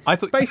right. I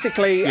thought-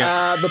 basically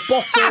Yeah. the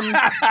bottom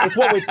is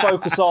what we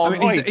focus on. I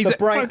mean, he's the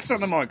brain. Focus on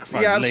the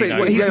microphone. Yeah, Lean absolutely.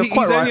 over. Well, He's Yeah,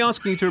 quite right. only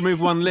asking you to remove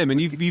one limb,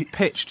 and you've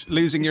pitched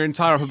losing your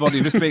entire upper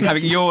body, just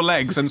having your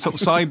legs and sort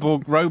of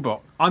cyborg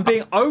robot. I'm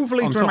being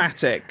overly on top.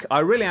 dramatic. I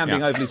really am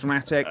being Yeah. overly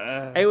dramatic.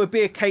 It would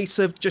be a case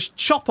of just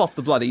chop off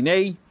the bloody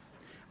knee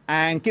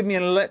and give me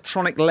an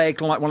electronic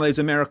leg like one of those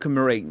American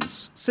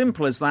Marines.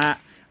 Simple as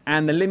that,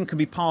 and the limb can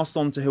be passed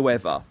on to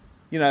whoever.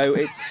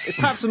 It's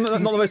perhaps not the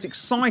most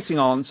exciting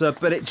answer,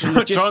 but it's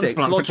logistics,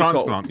 Transplant for logical.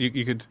 transplant.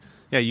 You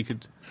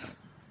could.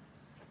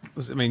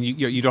 I mean,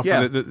 you'd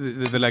offer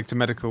the leg to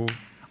medical.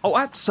 Oh,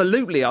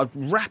 absolutely. I'd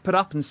wrap it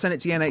up and send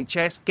it to the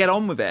NHS. Get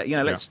on with it.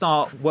 Let's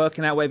start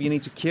working out whatever you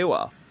need to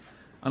cure.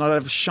 And I'd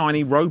have a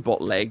shiny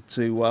robot leg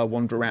to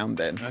wander around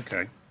in.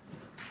 Okay.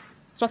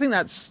 So I think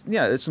that's,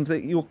 there's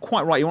something, you're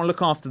quite right. You want to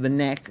look after the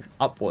neck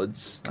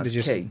upwards. Could That's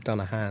have key. just done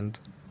a hand,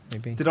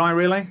 maybe. Did I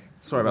really?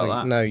 Sorry about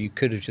that. No, you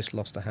could have just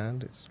lost a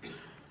hand. It's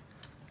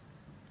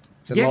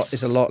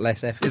Yes. a lot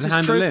less effort. Is a This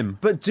hand a true. limb?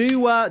 But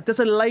does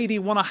a lady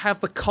want to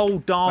have the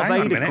cold Darth Hang on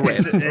a Vader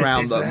minute. grip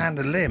around Is them? the hand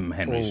a limb?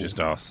 Henry's just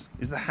asked.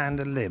 Is the hand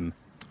a limb?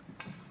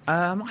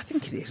 I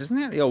think it is, isn't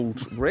it? The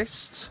old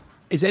wrist.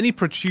 Is any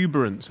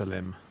protuberance a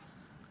limb?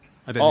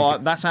 I don't Oh,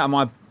 think that's out of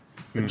my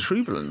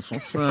protuberance.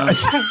 What's Well,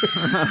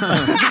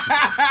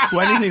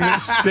 anything that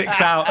sticks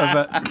out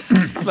of it.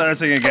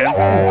 Flirting again.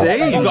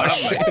 Indeed. if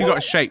you've got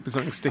a shape with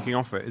something sticking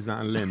off it, is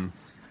that a limb?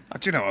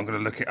 Do you know what? I'm going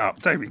to look it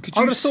up. David, could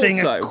I you would've thought sing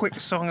a so. quick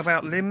song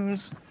about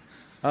limbs?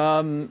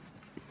 I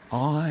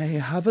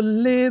have a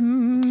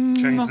limb.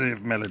 Change the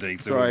melody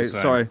to all the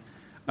same. Sorry.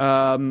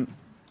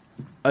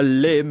 A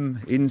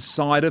limb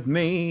inside of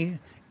me.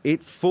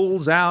 It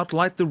falls out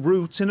like the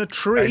roots in a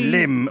tree. A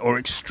limb or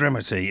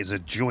extremity is a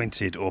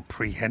jointed or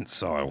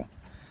prehensile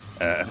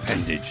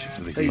appendage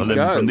to the There A you human. limb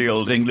go. from the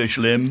Old English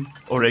limb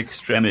or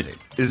extremity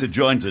is a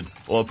jointed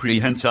or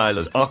prehensile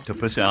as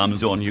octopus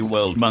arms or New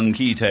World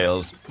monkey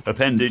tails,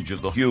 appendage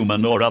of the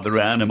human or other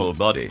animal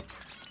body.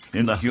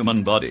 In the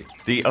human body,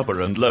 the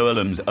upper and lower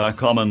limbs are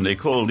commonly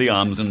called the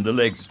arms and the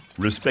legs,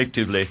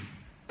 respectively.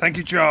 Thank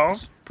you,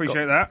 Charles.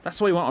 Appreciate that. That's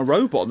why you want a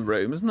robot in the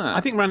room, isn't it? I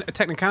think around a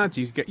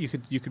technicality, you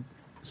could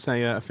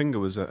say a finger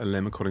was a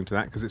limb according to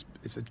that because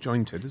it's a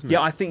jointed, isn't it?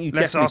 Yeah, I think you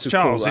Let's definitely ask could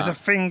Charles. call Is a that.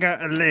 finger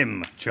a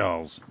limb,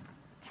 Charles?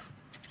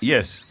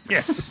 Yes,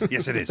 Yes.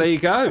 Yes, it is. There you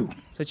go.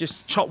 So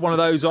just chop one of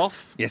those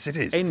off. Yes, it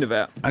is. End of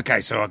it.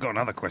 Okay, so I've got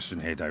another question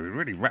here, David.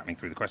 Really rattling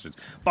through the questions.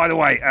 By the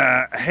way,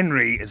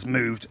 Henry has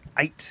moved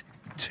 8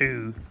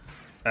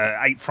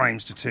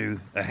 frames to 2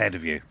 ahead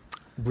of you.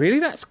 Really?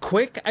 That's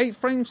quick? 8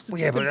 frames to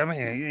Well, yeah, two? but I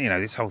mean,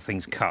 this whole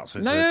thing's cut. So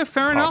it's No, a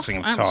fair enough. passing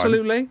of time.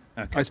 Absolutely.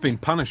 Oh, it's been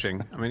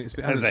punishing. I mean, it's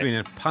been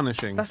a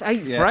punishing. That's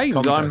 8 Yeah. frames,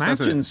 I Contest, hasn't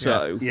imagine it?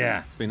 so.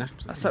 Yeah. It's been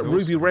absolutely That's that exhausting.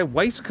 ruby red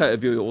waistcoat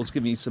of yours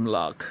giving you some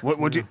luck.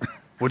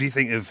 What do you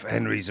think of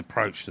Henry's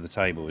approach to the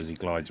table as he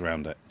glides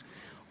around it?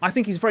 I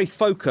think he's very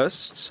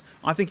focused.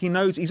 I think he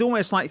knows he's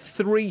almost like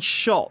 3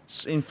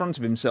 shots in front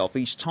of himself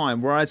each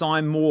time, whereas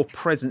I'm more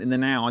present in the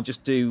now. I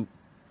just do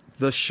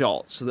the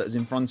shot that is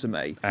in front of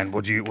me. And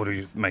what do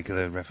you make of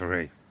the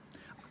referee?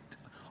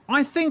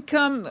 I think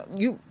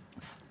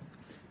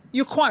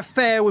you're quite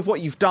fair with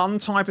what you've done,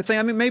 type of thing.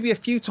 I mean, maybe a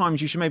few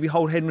times you should maybe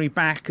hold Henry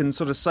back and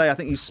sort of say, I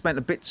think you spent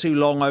a bit too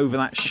long over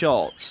that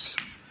shot.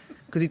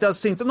 Because he does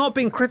seem to, I'm not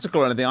being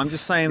critical or anything, I'm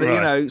just saying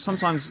that, Right.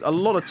 sometimes a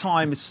lot of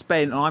time is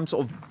spent and I'm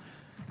sort of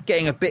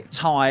getting a bit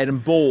tired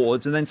and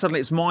bored, and then suddenly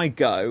it's my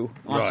go.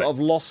 I've Right. sort of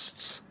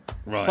lost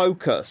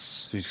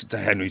focus. So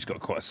Henry's got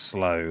quite a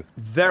slow.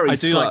 Very I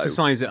do slow. like to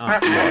size it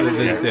up.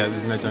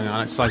 There's no doing it. I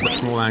like to size up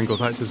small angles.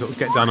 I like to sort of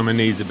get down on my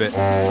knees a bit.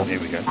 Here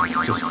we go.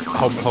 Just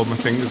hold my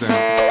fingers out.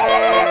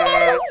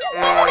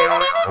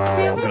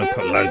 I'm going to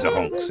put loads of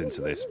honks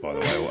into this, by the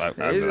way.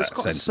 Over It's that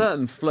got a sentence.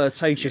 certain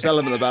flirtatious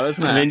element about it,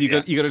 isn't it? And then you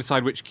got to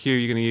decide which cue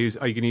you're going to use.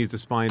 Are you going to use the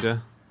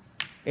spider?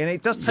 And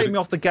it does take me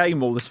off the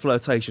game, all this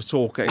flirtatious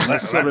talking. That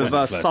That's sort of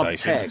wasn't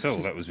flirtation subtext. at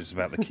all. That was just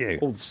about the cue.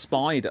 All the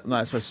spider. No,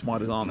 I suppose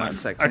spiders aren't that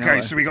sexy. Okay, are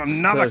they? so we got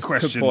another So,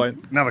 question. Good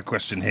point. Another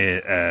question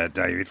here,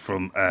 David,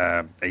 from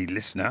a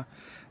listener,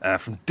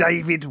 from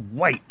David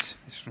Waite.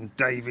 It's from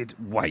David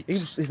Waite.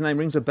 His name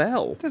rings a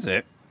bell. Does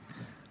it?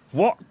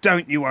 What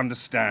don't you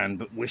understand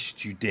but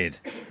wished you did?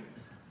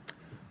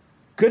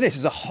 Goodness,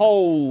 there's a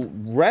whole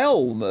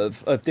realm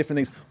of different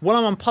things. When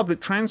I'm on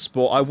public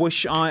transport, I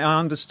wish I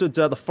understood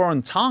the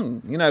foreign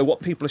tongue. You know, what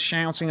people are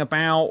shouting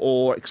about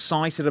or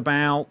excited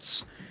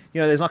about.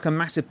 You know, there's like a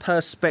massive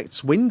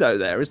perspex window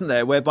there, isn't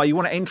there, whereby you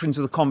want to enter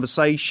into the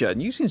conversation.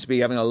 You seem to be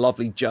having a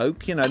lovely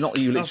joke, you know, not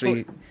you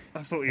literally...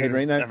 I thought you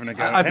Henry, were no. having a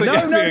go. I thought No, you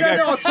no, were no, gonna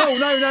go- not at all.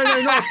 No,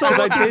 not at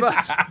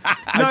all.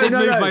 I did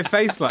move my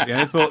face slightly.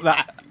 I thought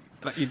that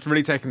you'd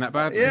really taken that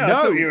badly. Yeah, I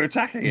thought you were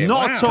attacking it.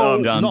 Not Wow. at all.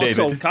 Calm down, not David.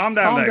 at all. Calm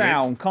down,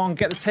 David. Can't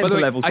get the By temper the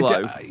way, levels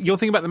low. you're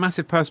thinking about the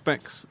massive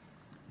perspex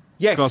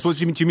Yes. glass. What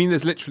do you mean? Do you mean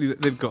there's literally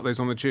that they've got those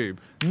on the tube?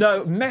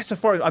 No,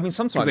 metaphorically. I mean,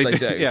 sometimes 'Cause they they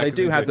do. do, yeah, they 'cause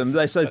do they have do.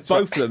 them. So there's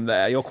both of them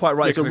there. You're quite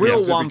right. Yeah, It's a 'cause real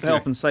it's a one big for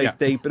health two. and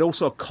safety, but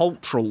also a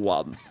cultural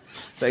one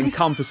that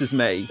encompasses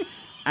me.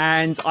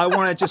 And I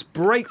want to just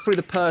break through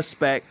the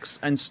perspex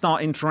and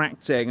start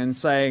interacting and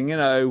saying, you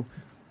know,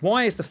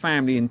 why is the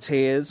family in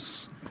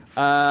tears?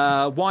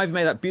 Why have you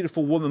made that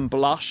beautiful woman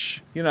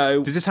blush? You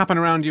know, Does this happen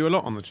around you a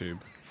lot on the tube?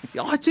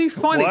 I do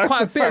find Why it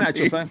quite a the bit, in family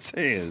actual in fact.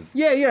 tears?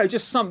 Yeah, you know,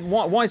 just some.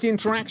 Why is the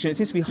interaction? It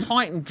seems to be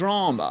heightened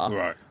drama.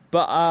 Right.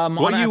 But What I are you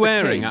don't have the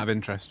wearing key. out of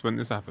interest when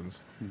this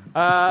happens?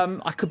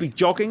 I could be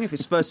jogging if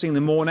it's first thing in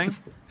the morning.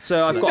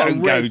 So I've got Don't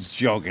a go red.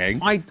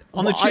 jogging.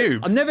 On the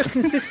tube? I never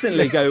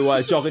consistently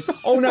go jogging.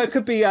 Oh no, it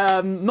could be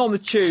not on the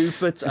tube,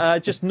 but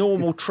just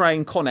normal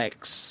train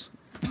Connex.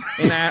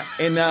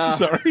 In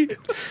Sorry,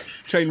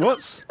 train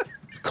what's?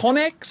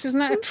 Connex, isn't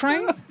that a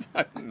train?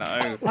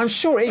 No. I'm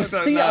sure it is.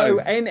 I don't know.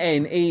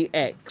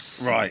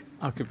 Connex. Right.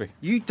 I could be.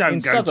 You don't In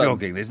go Southern.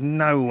 jogging. There's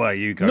no way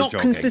you go Not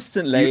jogging.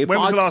 consistently, When but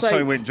was the I'd last say- time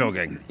you went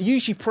jogging?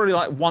 Usually probably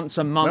like once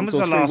a month When was or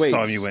the 3 last weeks.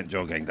 time you went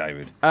jogging,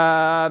 David?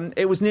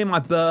 It was near my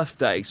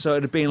birthday, so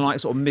it'd have been like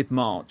sort of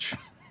mid-March.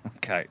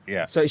 Okay,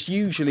 yeah. So it's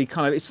usually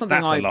kind of, it's something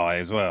That's I... a lie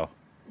as well.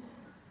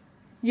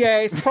 Yeah,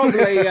 it's probably,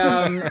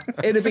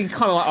 it'd have been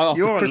kind of like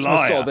after You're a Christmas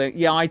liar. sort of thing.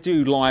 Yeah, I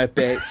do lie a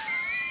bit.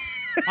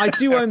 I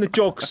do own the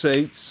jog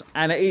suits,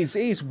 and it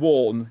is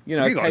worn, you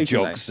know, Have you got a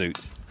occasionally. jog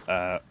suit?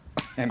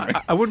 Henry?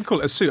 I wouldn't call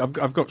it a suit.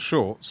 I've got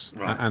shorts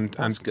Right. and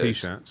That's good.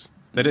 t-shirts.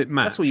 They don't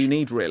match. That's what you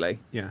need, really.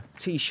 Yeah.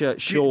 T-shirt,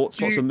 shorts,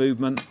 do lots you- of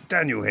movement.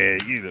 Daniel here,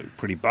 you look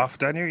pretty buff,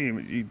 don't you?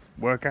 You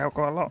work out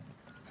quite a lot.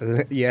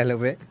 Yeah, a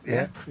little bit.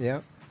 Yeah. Yeah.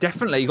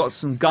 Definitely, you got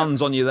some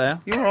guns on you there.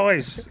 You're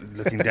always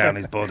looking down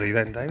his body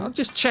then, David. I'm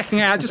just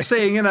checking out, just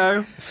seeing, you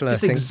know, just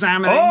Flirting.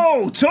 examining.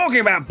 Oh, talking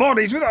about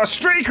bodies, we've got a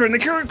streaker in the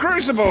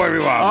Crucible,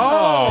 everyone.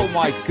 Oh,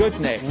 my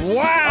goodness.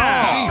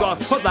 Wow. Oh, you got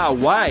to put that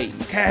away.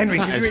 Okay, Henry,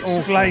 That could you is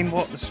explain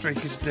what the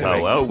streaker's doing?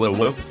 Oh,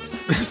 well.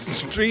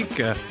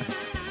 Streaker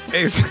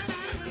is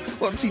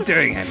What's he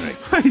doing, Henry?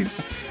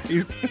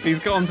 he's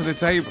gone to the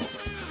table.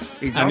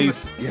 He's And on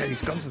he's- he's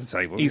gone to the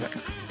table. He's yeah.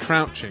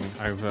 crouching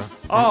over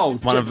Oh,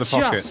 one of the just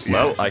pockets.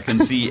 Well, I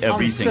can see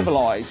everything. You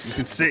Uncivilized.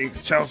 can see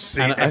Charles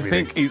see And I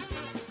everything. think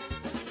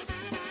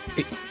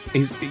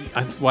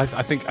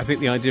I think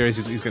the idea is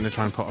he's going to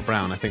try and pot a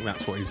brown. I think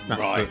that's what he's.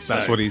 Right,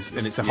 That's so- what he's.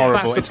 And it's a Yeah.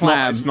 horrible. That's the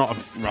plan. It's not.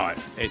 Right.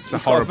 It's a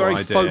He's got a horrible very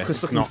idea.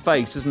 focused-looking It's not-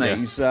 face, isn't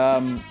he?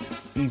 Yeah.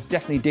 He's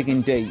definitely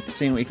digging deep,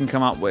 seeing what he can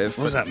come up with.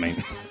 What does that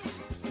mean?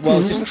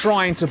 Well, just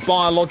trying to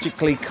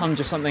biologically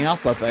conjure something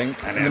up, I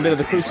think, in the middle of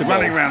the crucible.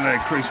 Running around the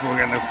Crucible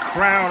again, the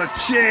crowd are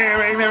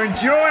cheering, they're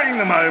enjoying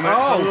the moment.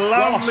 Oh, it's a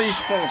lovely gosh.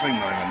 sporting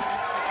moment.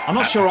 I'm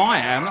not sure I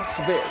am. That's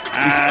a bit.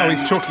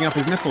 He's chalking up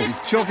his nipples.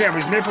 Chalking up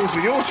his nipples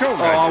with your chalk.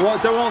 Oh,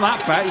 don't want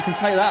that back. You can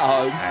take that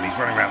home. And he's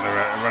running around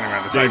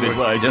the David,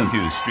 table. why don't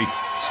you streak?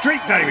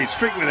 Streak, David,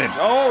 streak with him.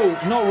 Oh,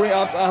 not really.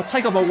 I'll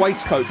take off my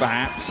waistcoat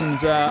perhaps and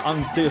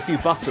undo a few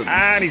buttons.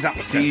 And he's up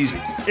the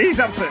steps. He's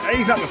up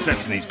the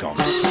steps and he's gone.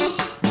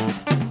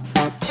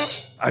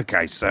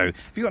 Okay, so have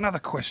you got another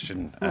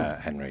question,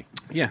 Henry?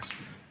 Yes.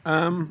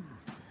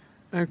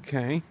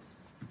 Okay.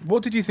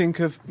 What did you think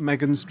of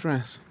Meghan's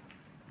dress?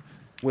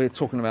 We're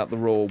talking about the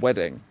royal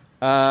wedding.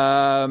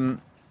 What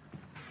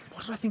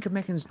did I think of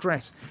Meghan's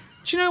dress?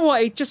 Do you know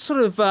what? It just sort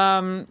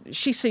of.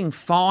 She seemed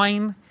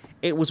fine.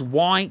 It was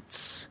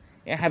white.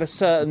 It had a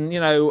certain,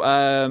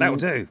 That'll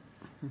do.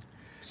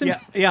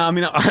 Yeah. I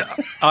mean,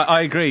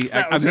 I agree.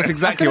 That's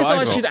exactly I what feel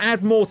I as though I thought. should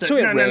add more to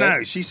it. Really.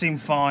 No. She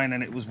seemed fine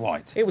and it was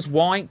white. It was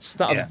white.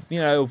 That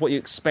Yeah. what you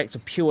expect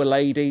of pure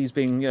ladies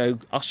being,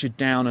 ushered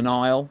down an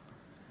aisle.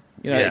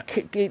 Yeah.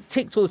 It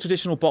ticked all the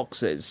traditional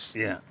boxes.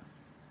 Yeah.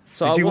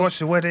 So Did I you was- watch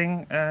the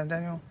wedding,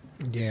 Daniel?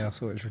 Yeah, I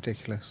thought it was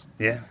ridiculous.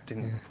 Yeah,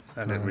 didn't.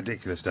 That looked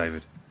ridiculous,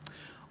 David.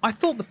 I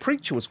thought the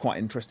preacher was quite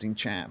an interesting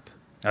chap.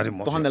 I didn't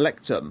watch Behind it. the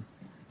lectern.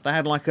 They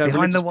had like a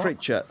Behind the religious what?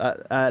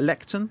 preacher.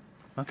 Lectern.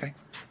 Okay.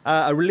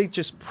 A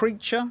religious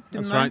preacher,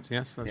 didn't That's they? right.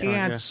 Yes. That's He right,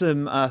 had yeah.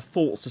 some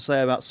thoughts to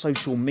say about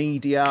social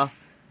media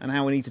and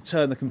how we need to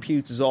turn the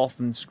computers off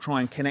and to try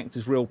and connect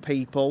as real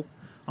people.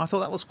 I thought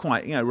that was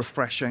quite,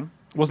 refreshing.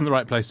 Wasn't the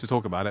right place to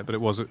talk about it, but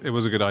it was a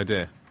good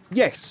idea.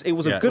 Yes, it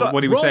was Yeah, a good.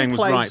 what he was wrong saying was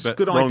place, right, but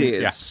good wrong-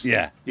 ideas.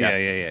 Yeah. Yeah,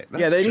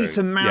 That's they true. need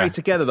to marry Yeah.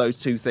 together those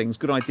two things: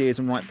 good ideas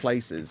and right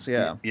places.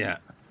 Yeah, Yeah.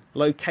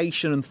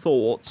 location and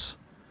thought.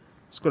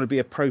 It's got to be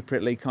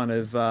appropriately kind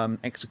of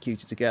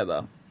executed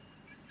together.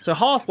 So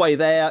halfway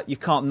there, you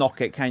can't knock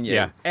it, can you?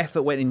 Yeah.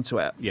 Effort went into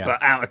it. Yeah.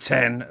 But out of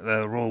 10,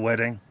 the royal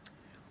wedding.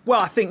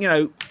 Well, I think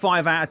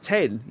 5 out of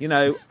 10.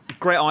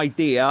 Great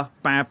idea,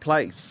 bad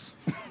place.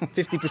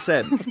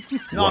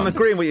 50%. No, I'm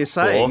agreeing with what you're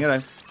saying.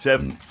 4,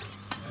 7.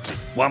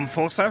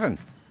 147.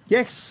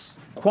 Yes,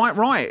 quite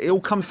right. It all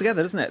comes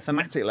together, doesn't it,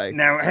 thematically?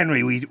 Now,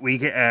 Henry, we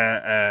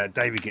get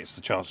David gets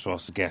the chance to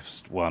ask the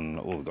guest one.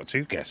 Or we've got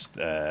two guests.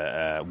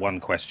 One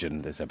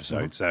question this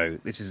episode. So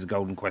this is the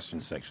golden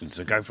questions section.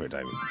 So go for it,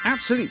 David.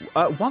 Absolutely.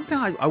 One thing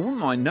I wouldn't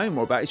mind knowing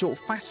more about is your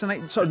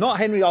fascinating. Sorry, not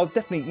Henry. I'll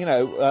definitely,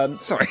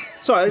 Sorry.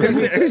 Sorry,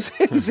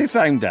 Who's this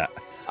aimed at?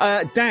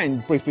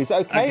 Dan, briefly. Is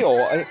that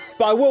okay?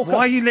 But I will. Why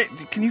are you?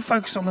 Can you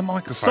focus on the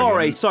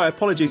microphone? Sorry.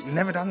 Apologies. You've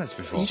never done this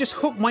before. You just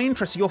hooked my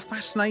interest in your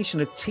fascination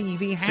of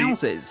TV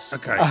houses.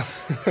 Okay.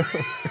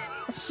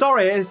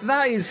 Sorry,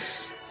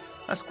 that's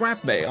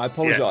grabbed me. I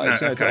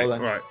apologise. Yeah, no, okay.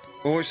 Right. Right.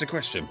 Well, what's the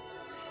question?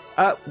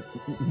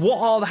 What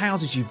are the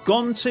houses you've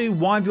gone to?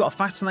 Why have you got a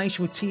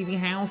fascination with TV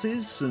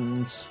houses?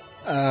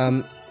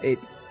 And It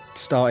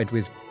started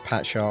with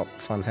Pat Sharp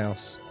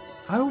Funhouse.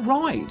 oh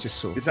right, Just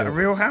sort of Is that a thought,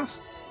 real house?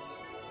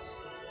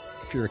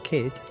 if you're a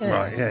kid, yeah,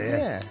 Right,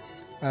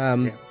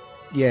 yeah.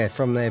 Yeah,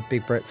 from their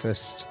Big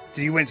Breakfast.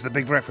 Did you went to the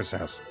Big Breakfast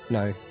House?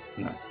 No,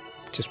 No.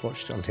 just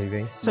watched it on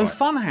TV. So Right.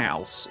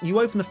 Funhouse,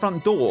 you open the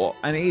front door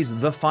and it is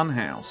the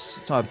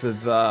Funhouse type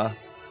of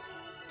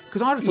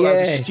Because I'd have thought that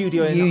was a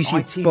studio in use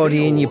your ITV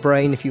body and or- your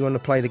brain if you want to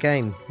play the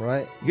game,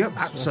 right? Yeah,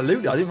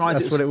 absolutely. I didn't realise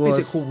That's it was what it was.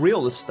 physical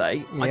real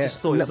estate. I Yeah.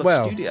 just thought it was like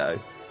Well, a studio.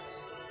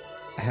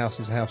 A house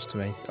is a house to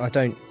me. I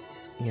don't,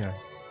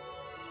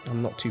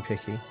 I'm not too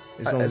picky.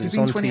 As long Have as you it's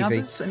been on to any TV.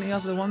 others? Any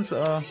other ones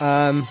that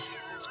are...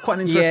 it's quite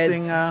an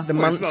interesting... the Well,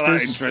 it's not that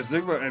Munsters.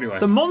 interesting, but anyway.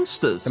 The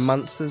Monsters. The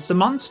Munsters. The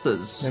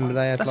Munsters. Remember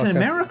they had That's like in a-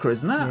 America,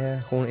 isn't that? Yeah,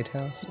 haunted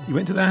house. You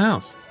went to their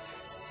house?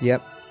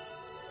 Yep.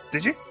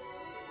 Did you?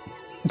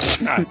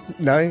 No.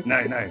 No. No.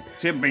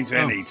 So you haven't been to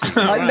any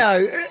TV.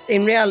 No,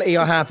 in reality,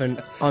 I haven't.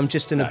 I'm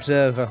just an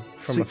observer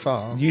from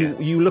afar.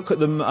 You look at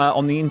them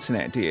on the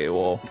internet, do you?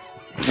 Or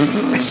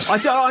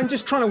I'm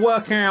just trying to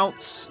work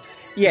out.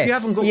 Yes. If you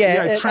haven't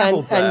got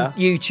travelled there. and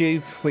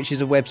YouTube, which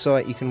is a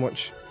website you can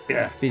watch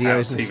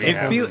videos and TV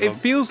stuff. It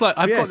feels like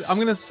I'm Yes.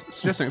 going to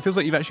suggest something. It feels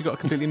like you've actually got a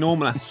completely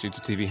normal attitude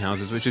to TV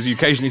houses, which is you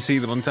occasionally see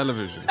them on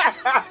television. That's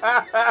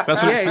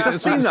what Yeah, it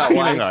does seem that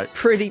feeling way. like.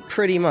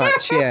 Pretty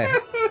much, yeah.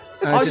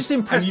 I was just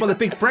impressed by the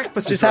big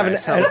breakfast. Just having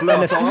this is going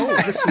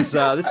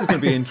to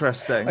be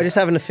interesting. I just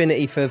have an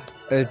affinity for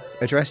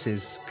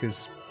addresses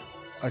because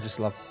I just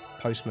love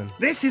postmen.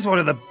 This is one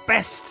of the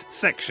best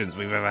sections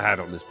we've ever had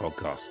on this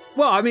podcast.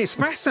 Well, I mean, it's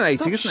fascinating,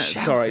 Stop isn't it?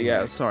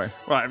 shouting, Sorry.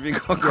 Right, have you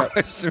got a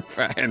question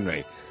for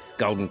Henry?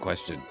 Golden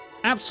question.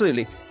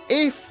 Absolutely.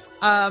 If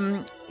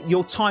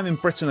your time in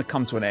Britain had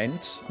come to an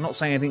end, I'm not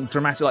saying anything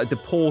dramatic like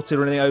deported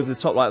or anything over the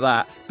top like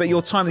that, but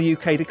your time in the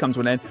UK did come to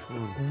an end,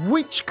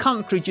 which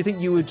country do you think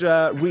you would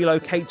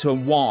relocate to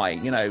and why?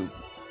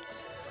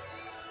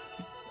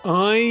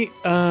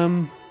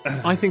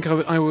 I think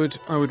I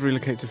would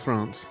relocate to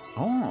France.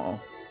 Oh,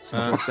 that's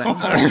interesting.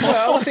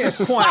 Well, I think it's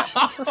quite.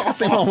 There's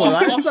nothing wrong with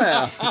that, is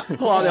there? I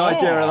like the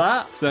idea of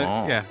that. So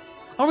yeah,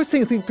 I always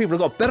think people have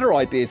got better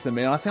ideas than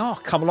me, and I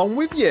think, come along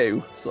with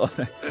you. Sort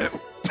of thing.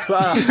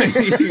 But,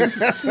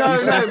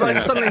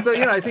 but something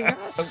that I think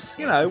that's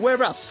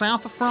whereabouts,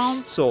 south of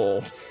France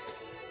or.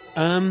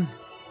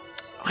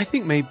 I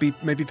think maybe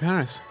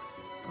Paris.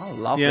 Oh,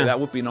 lovely! Yeah. That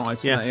would be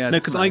nice. Yeah, Wouldn't it? no,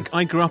 because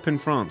I grew up in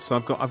France, so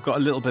I've got a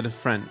little bit of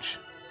French.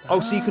 Oh,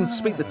 so you can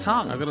speak the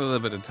tongue. I've got a little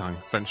bit of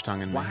French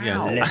tongue in me. Wow.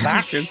 Yeah.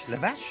 Le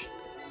vache?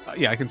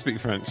 Yeah, I can speak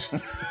French.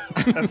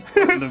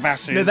 Le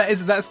vache is...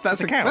 No,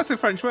 that's a cow. That's a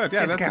French word.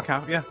 Yeah, It's a that's a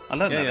cow. cow. Yeah, I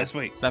learned that yeah. this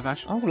week. La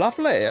vache. Oh,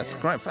 lovely! That's a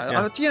great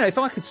fact. Yeah. If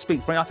I could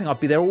speak French, I think I'd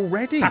be there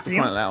already. For Papillon.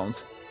 crying out loud.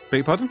 Beg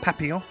your pardon?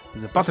 Papillon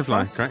is a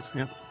Butterfly, correct?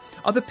 Yeah.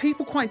 Are the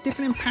people quite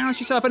different in Paris?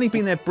 You say I've only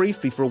been there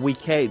briefly for a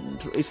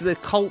weekend. Is the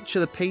culture,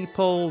 the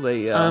people,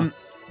 the?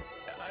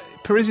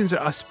 Parisians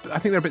are, I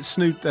think they're a bit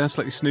they're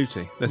slightly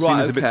snooty. They're seen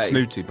Right, as a bit okay.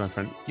 snooty by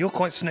French. You're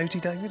quite snooty,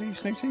 David. Are you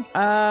snooty?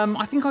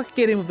 I think I could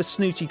get in with a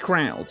snooty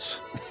crowd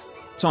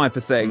type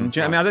of thing. Do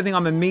you know what I mean? I don't think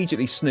I'm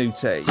immediately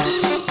snooty.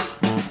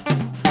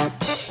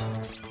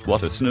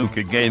 What a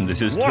snooker game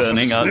this is What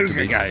turning a out to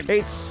snooker be. game.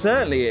 It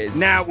certainly is.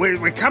 Now,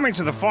 we're coming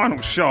to the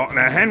final shot.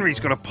 Now, Henry's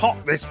got to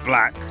pop this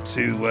black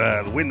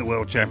to win the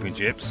World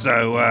Championship.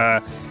 So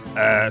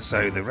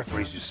the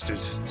referees just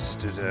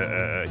stood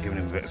giving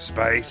him a bit of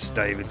space.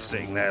 David's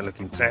sitting there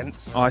looking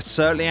tense. I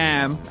certainly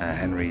am.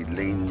 Henry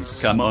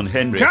leans. Come on,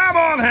 Henry. Come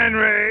on,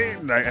 Henry!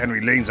 No,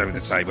 Henry leans over the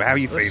table. How are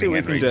you Let's see feeling,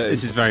 what we Henry? can do.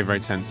 This is very, very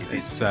tense.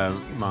 It's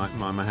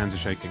my hands are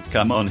shaking.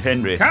 Come on,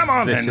 Henry. Come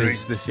on, This Henry!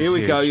 is Here we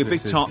huge. go, your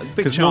This big is- ti- big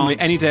Because normally,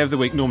 chance. any day of the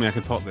week, normally I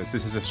could pot this.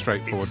 This is a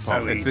straightforward It's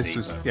pot. so If this easy,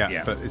 was, but- yeah,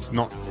 yeah. but it's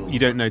not. You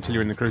don't know till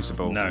you're in the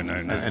crucible. No.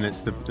 And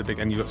it's the big,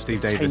 and you've got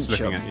Steve Davis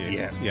Potential. looking at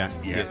you. Yeah.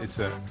 It's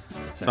a.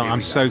 So So here I'm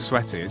we so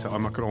sweaty. It's, I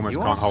could almost You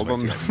can't are hold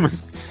on.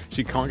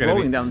 She can't get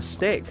Rolling any. down the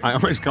stick. I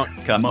almost can't.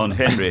 Come on,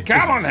 Henry.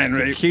 Come on,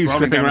 Henry! The cue's Rolling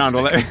slipping down around the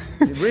all stick.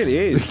 over. It really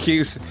The is.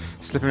 cue's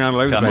slipping around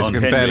all over the Come place. on, You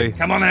can Henry. barely.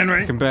 Come on,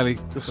 Henry! You can barely.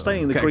 You're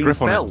staying in the get a green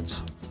grip on it.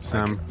 belt.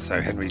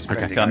 So Henry's Okay.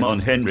 bending Come over. on,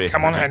 Henry.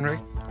 Come on, Henry!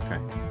 Okay.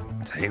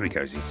 So here he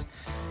goes. He's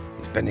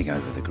bending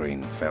over the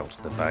green felt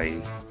of the bay,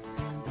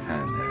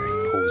 and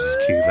he pulls his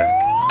cue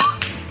back.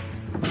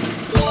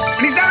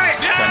 And he's done it!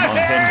 Come on,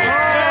 Henry.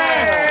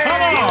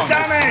 He's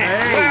done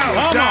it!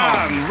 Well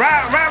done!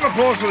 Round of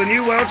applause for the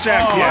new world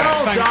champion.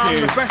 Well thank done.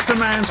 you. The better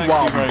man's Thank you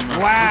won. very much.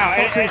 Wow!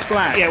 His pot is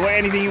black. Yeah. Well,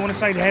 anything you want to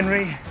say to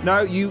Henry?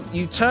 No, you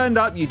turned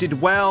up. You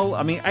did well.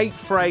 I mean, 8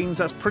 frames.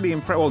 That's pretty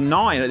impressive. Well,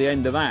 9 at the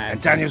end of that.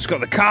 And Daniel's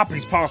got the cup.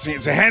 He's passing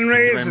it to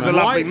Henry. This is a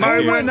lovely Rightful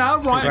moment. winner.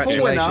 Rightful winner.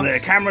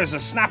 Congratulations. The cameras are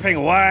snapping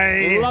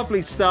away.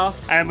 Lovely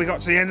stuff. And we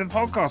got to the end of the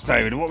podcast,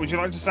 David. What would you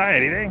like to say?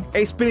 Anything?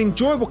 It's been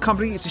enjoyable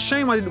company. It's a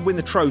shame I didn't win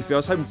the trophy. I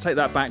was hoping to take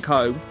that back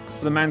home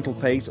for the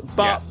mantelpiece.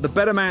 But Yeah. the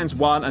better man's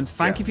won. And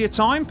thank you for your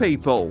time,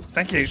 people.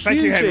 Thank you. Hugely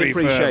Thank you, Henry,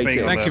 appreciate for it. being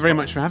on Thank the you very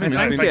much for having me.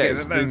 Thank It's you. been-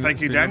 it's been-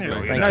 Thank you, it's been Daniel.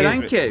 lovely. Thank No, you.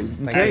 thank you. And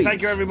Indeed.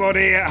 thank you,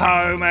 everybody at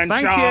home, and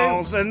Thank you.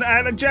 Charles,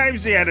 and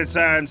James, the editor,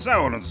 and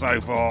so on and so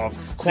forth.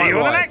 See Quite you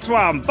on the right. next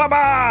one.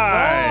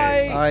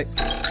 Bye-bye.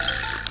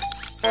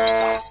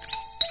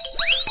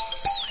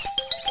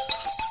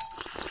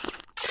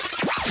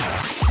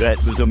 That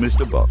was a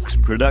Mr. Box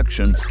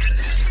production.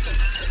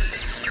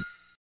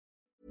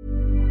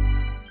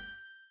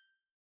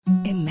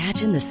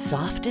 Imagine the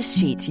softest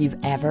sheets you've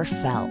ever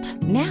felt.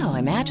 Now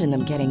imagine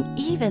them getting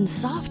even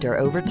softer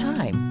over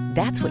time.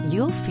 That's what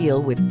you'll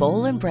feel with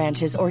Boll &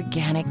 Branch's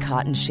organic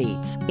cotton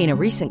sheets. In a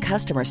recent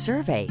customer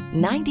survey,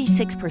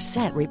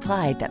 96%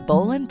 replied that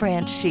Boll &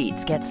 Branch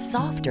sheets get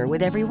softer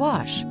with every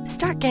wash.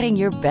 Start getting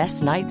your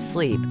best night's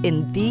sleep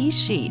in these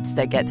sheets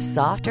that get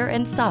softer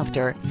and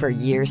softer for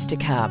years to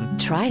come.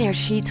 Try their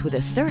sheets with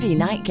a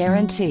 30-night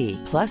guarantee.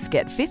 Plus,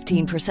 get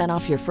 15%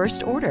 off your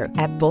first order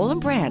at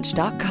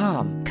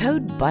bollandbranch.com.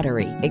 Code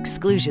BUTTERY.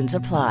 Exclusions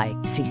apply.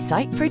 See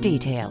site for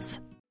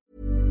details.